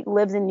think he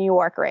lives in New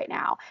York right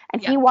now,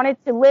 and he Yeah. wanted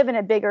to live in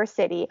a bigger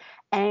city,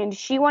 and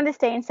she wanted to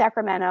stay in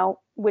Sacramento,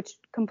 which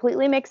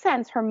completely makes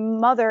sense. Her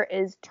mother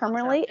is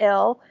terminally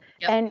ill,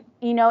 Yep. and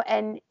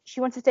and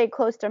she wants to stay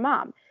close to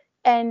mom.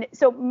 And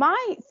so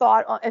my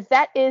thought, if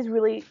that is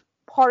really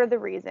part of the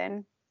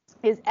reason,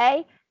 is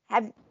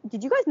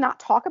did you guys not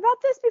talk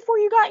about this before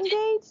you got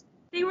engaged?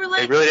 They were They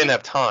like, really didn't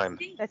have time.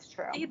 That's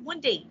true. They had one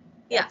date.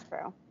 Yeah. That's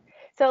true.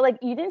 So, like,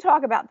 you didn't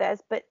talk about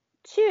this, but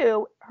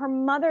 2, her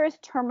mother is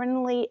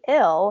terminally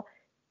ill.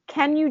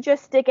 Can you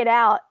just stick it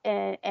out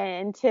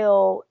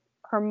until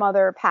her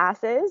mother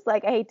passes?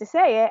 Like, I hate to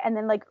say it, and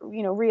then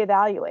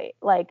reevaluate.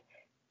 Like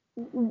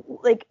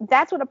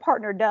that's what a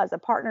partner does. A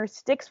partner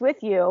sticks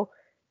with you,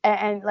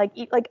 and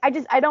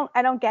I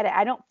don't get it.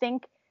 I don't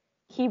think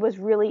he was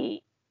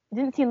really. It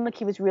didn't seem like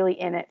he was really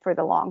in it for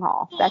the long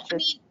haul. Well, That's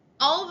just.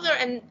 all of their,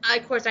 and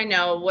of course I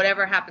know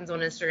whatever happens on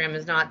Instagram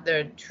is not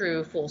the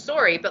true full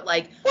story, but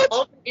like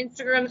all of their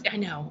Instagrams, I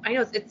know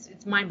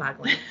it's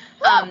mind-boggling.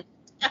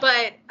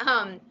 But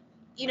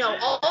you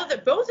know,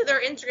 both of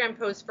their Instagram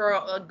posts for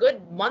a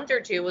good month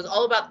or two was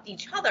all about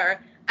each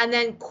other, and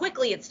then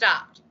quickly it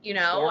stopped, you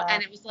know,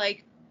 and it was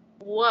like,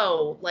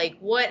 whoa, like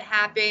what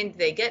happened? Did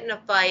they get in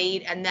a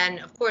fight? And then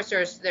of course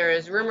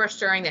there's rumors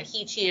stirring that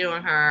he cheated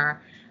on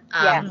her.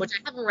 Which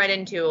I haven't read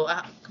into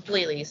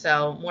completely,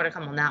 so more to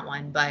come on that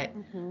one. But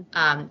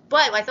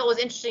but I thought was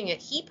interesting that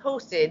he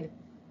posted.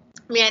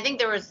 I mean, I think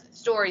there was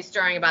stories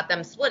stirring about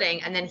them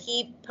splitting, and then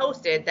he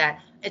posted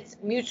that it's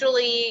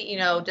mutually, you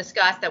know,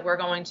 discussed that we're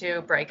going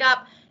to break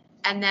up.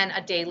 And then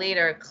a day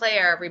later,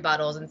 Claire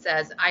rebuttals and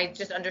says, "I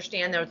just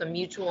understand there was a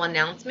mutual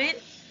announcement."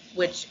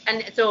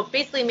 And so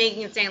basically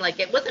making it saying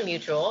like it wasn't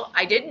mutual.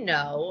 I didn't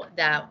know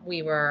that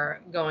we were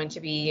going to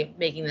be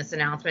making this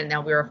announcement and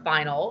that we were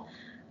final.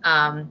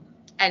 And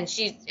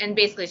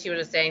basically she was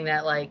just saying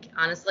that like,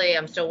 honestly,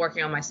 I'm still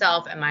working on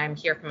myself and I'm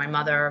here for my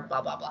mother,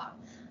 blah, blah, blah.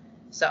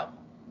 So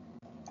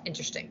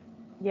interesting.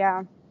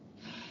 Yeah.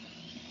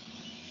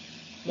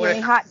 Any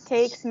hot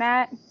takes,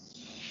 Matt?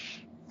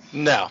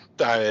 No,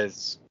 I'm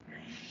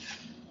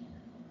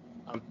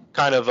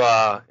kind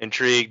of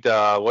intrigued.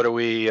 What are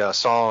we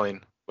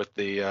sawing with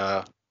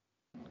the?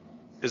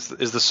 Is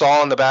the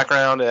saw in the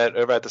background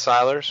over at the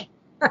Silers?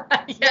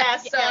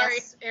 Yes, sorry.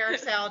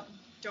 Eric's out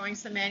doing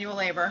some manual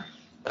labor.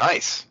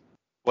 Nice.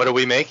 What are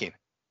we making?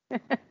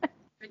 Good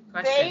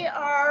question. They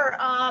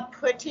are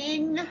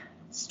putting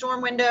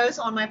storm windows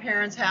on my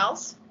parents'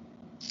 house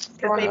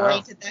because they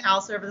painted the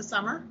house over the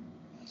summer.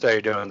 So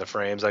you're doing the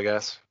frames, I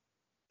guess.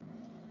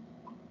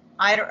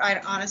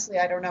 I honestly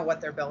don't know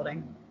what they're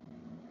building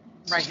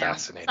right now.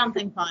 Fascinating.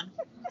 Something fun.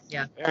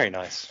 Yeah. Very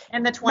nice.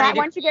 And the 20. Matt,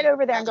 why don't you get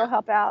over there and go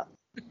help out?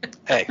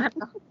 Hey.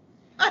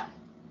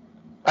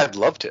 I'd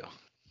love to.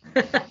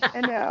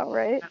 I know,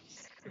 right?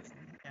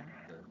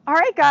 All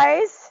right,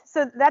 guys.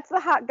 So that's the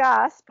hot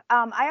gossip.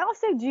 I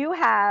also do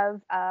have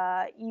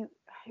I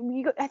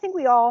think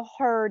we all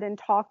heard and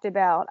talked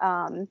about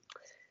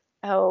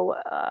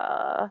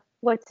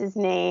what's his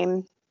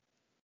name?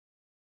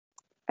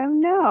 Oh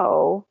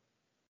no,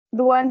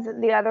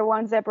 the other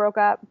ones that broke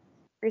up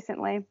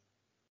recently.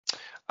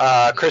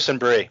 Chris and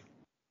Bree.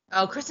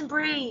 Oh, Chris and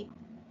Bree.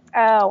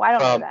 Oh, I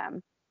don't know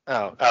them.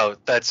 Oh,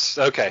 that's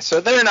okay.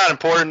 So they're not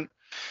important.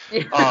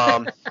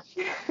 No.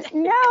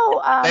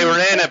 They were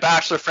in a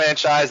Bachelor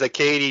franchise that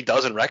Katie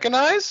doesn't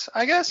recognize,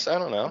 I guess. I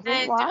don't know.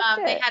 And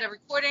they had a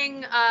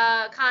recording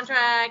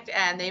contract,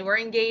 and they were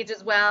engaged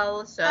as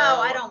well. So.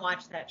 Oh, I don't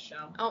watch that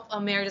show. Oh,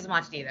 Mary doesn't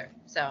watch it either.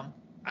 So.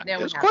 It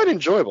was quite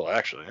enjoyable,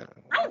 actually.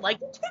 I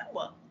liked it too.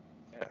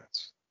 Yeah,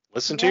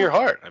 listen to your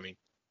heart. I mean.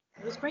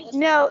 It was great.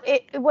 No,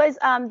 it was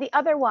the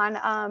other one.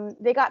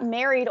 They got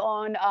married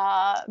on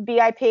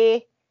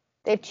BIP.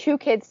 They have 2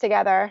 kids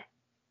together.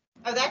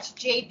 Oh, that's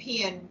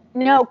JP and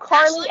no,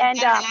 Carly and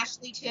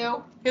Ashley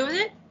too. Who was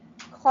it?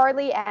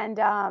 Carly and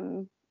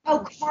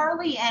Oh,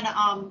 Carly and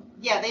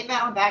yeah, they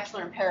met on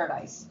Bachelor in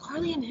Paradise.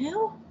 Carly and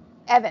who?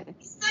 Evan.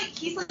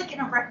 He's like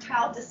an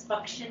erectile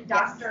dysfunction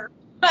doctor.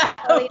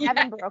 Carly and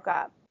Evan broke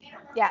up.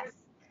 Yes.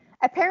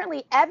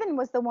 Apparently, Evan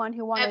was the one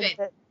who wanted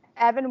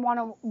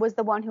was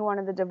the one who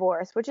wanted the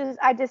divorce, which is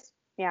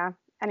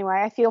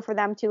Anyway, I feel for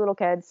them 2 little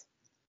kids.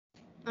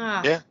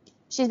 Yeah.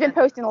 She's been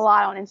posting a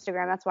lot on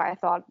Instagram. That's why I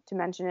thought to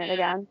mention it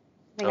again.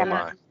 I think I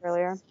mentioned it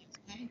earlier.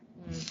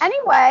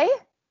 Anyway.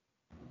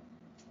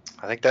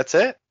 I think that's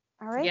it.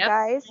 All right,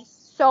 guys.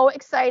 So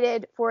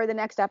excited for the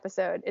next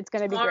episode. It's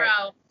going to be great.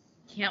 Tomorrow.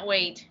 Can't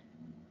wait.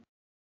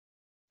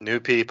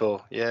 New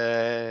people.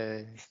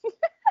 Yay.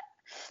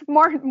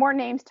 More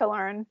names to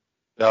learn.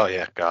 Oh,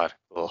 yeah. God.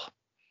 Ugh.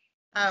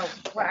 Oh,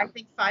 well, I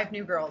think 5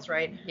 new girls,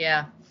 right?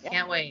 Yeah.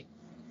 Can't wait.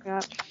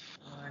 Yep.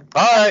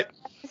 All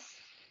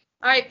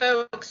right,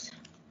 folks.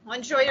 Well,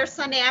 enjoy your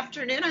Sunday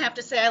afternoon. I have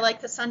to say I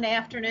like the Sunday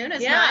afternoon.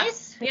 It's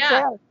nice.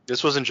 Yeah.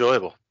 This was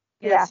enjoyable.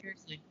 Yeah.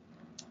 Seriously.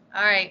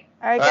 All right.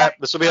 All right, guys.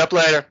 This will be up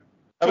later.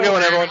 Have a good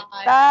one, everyone.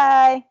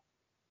 Bye.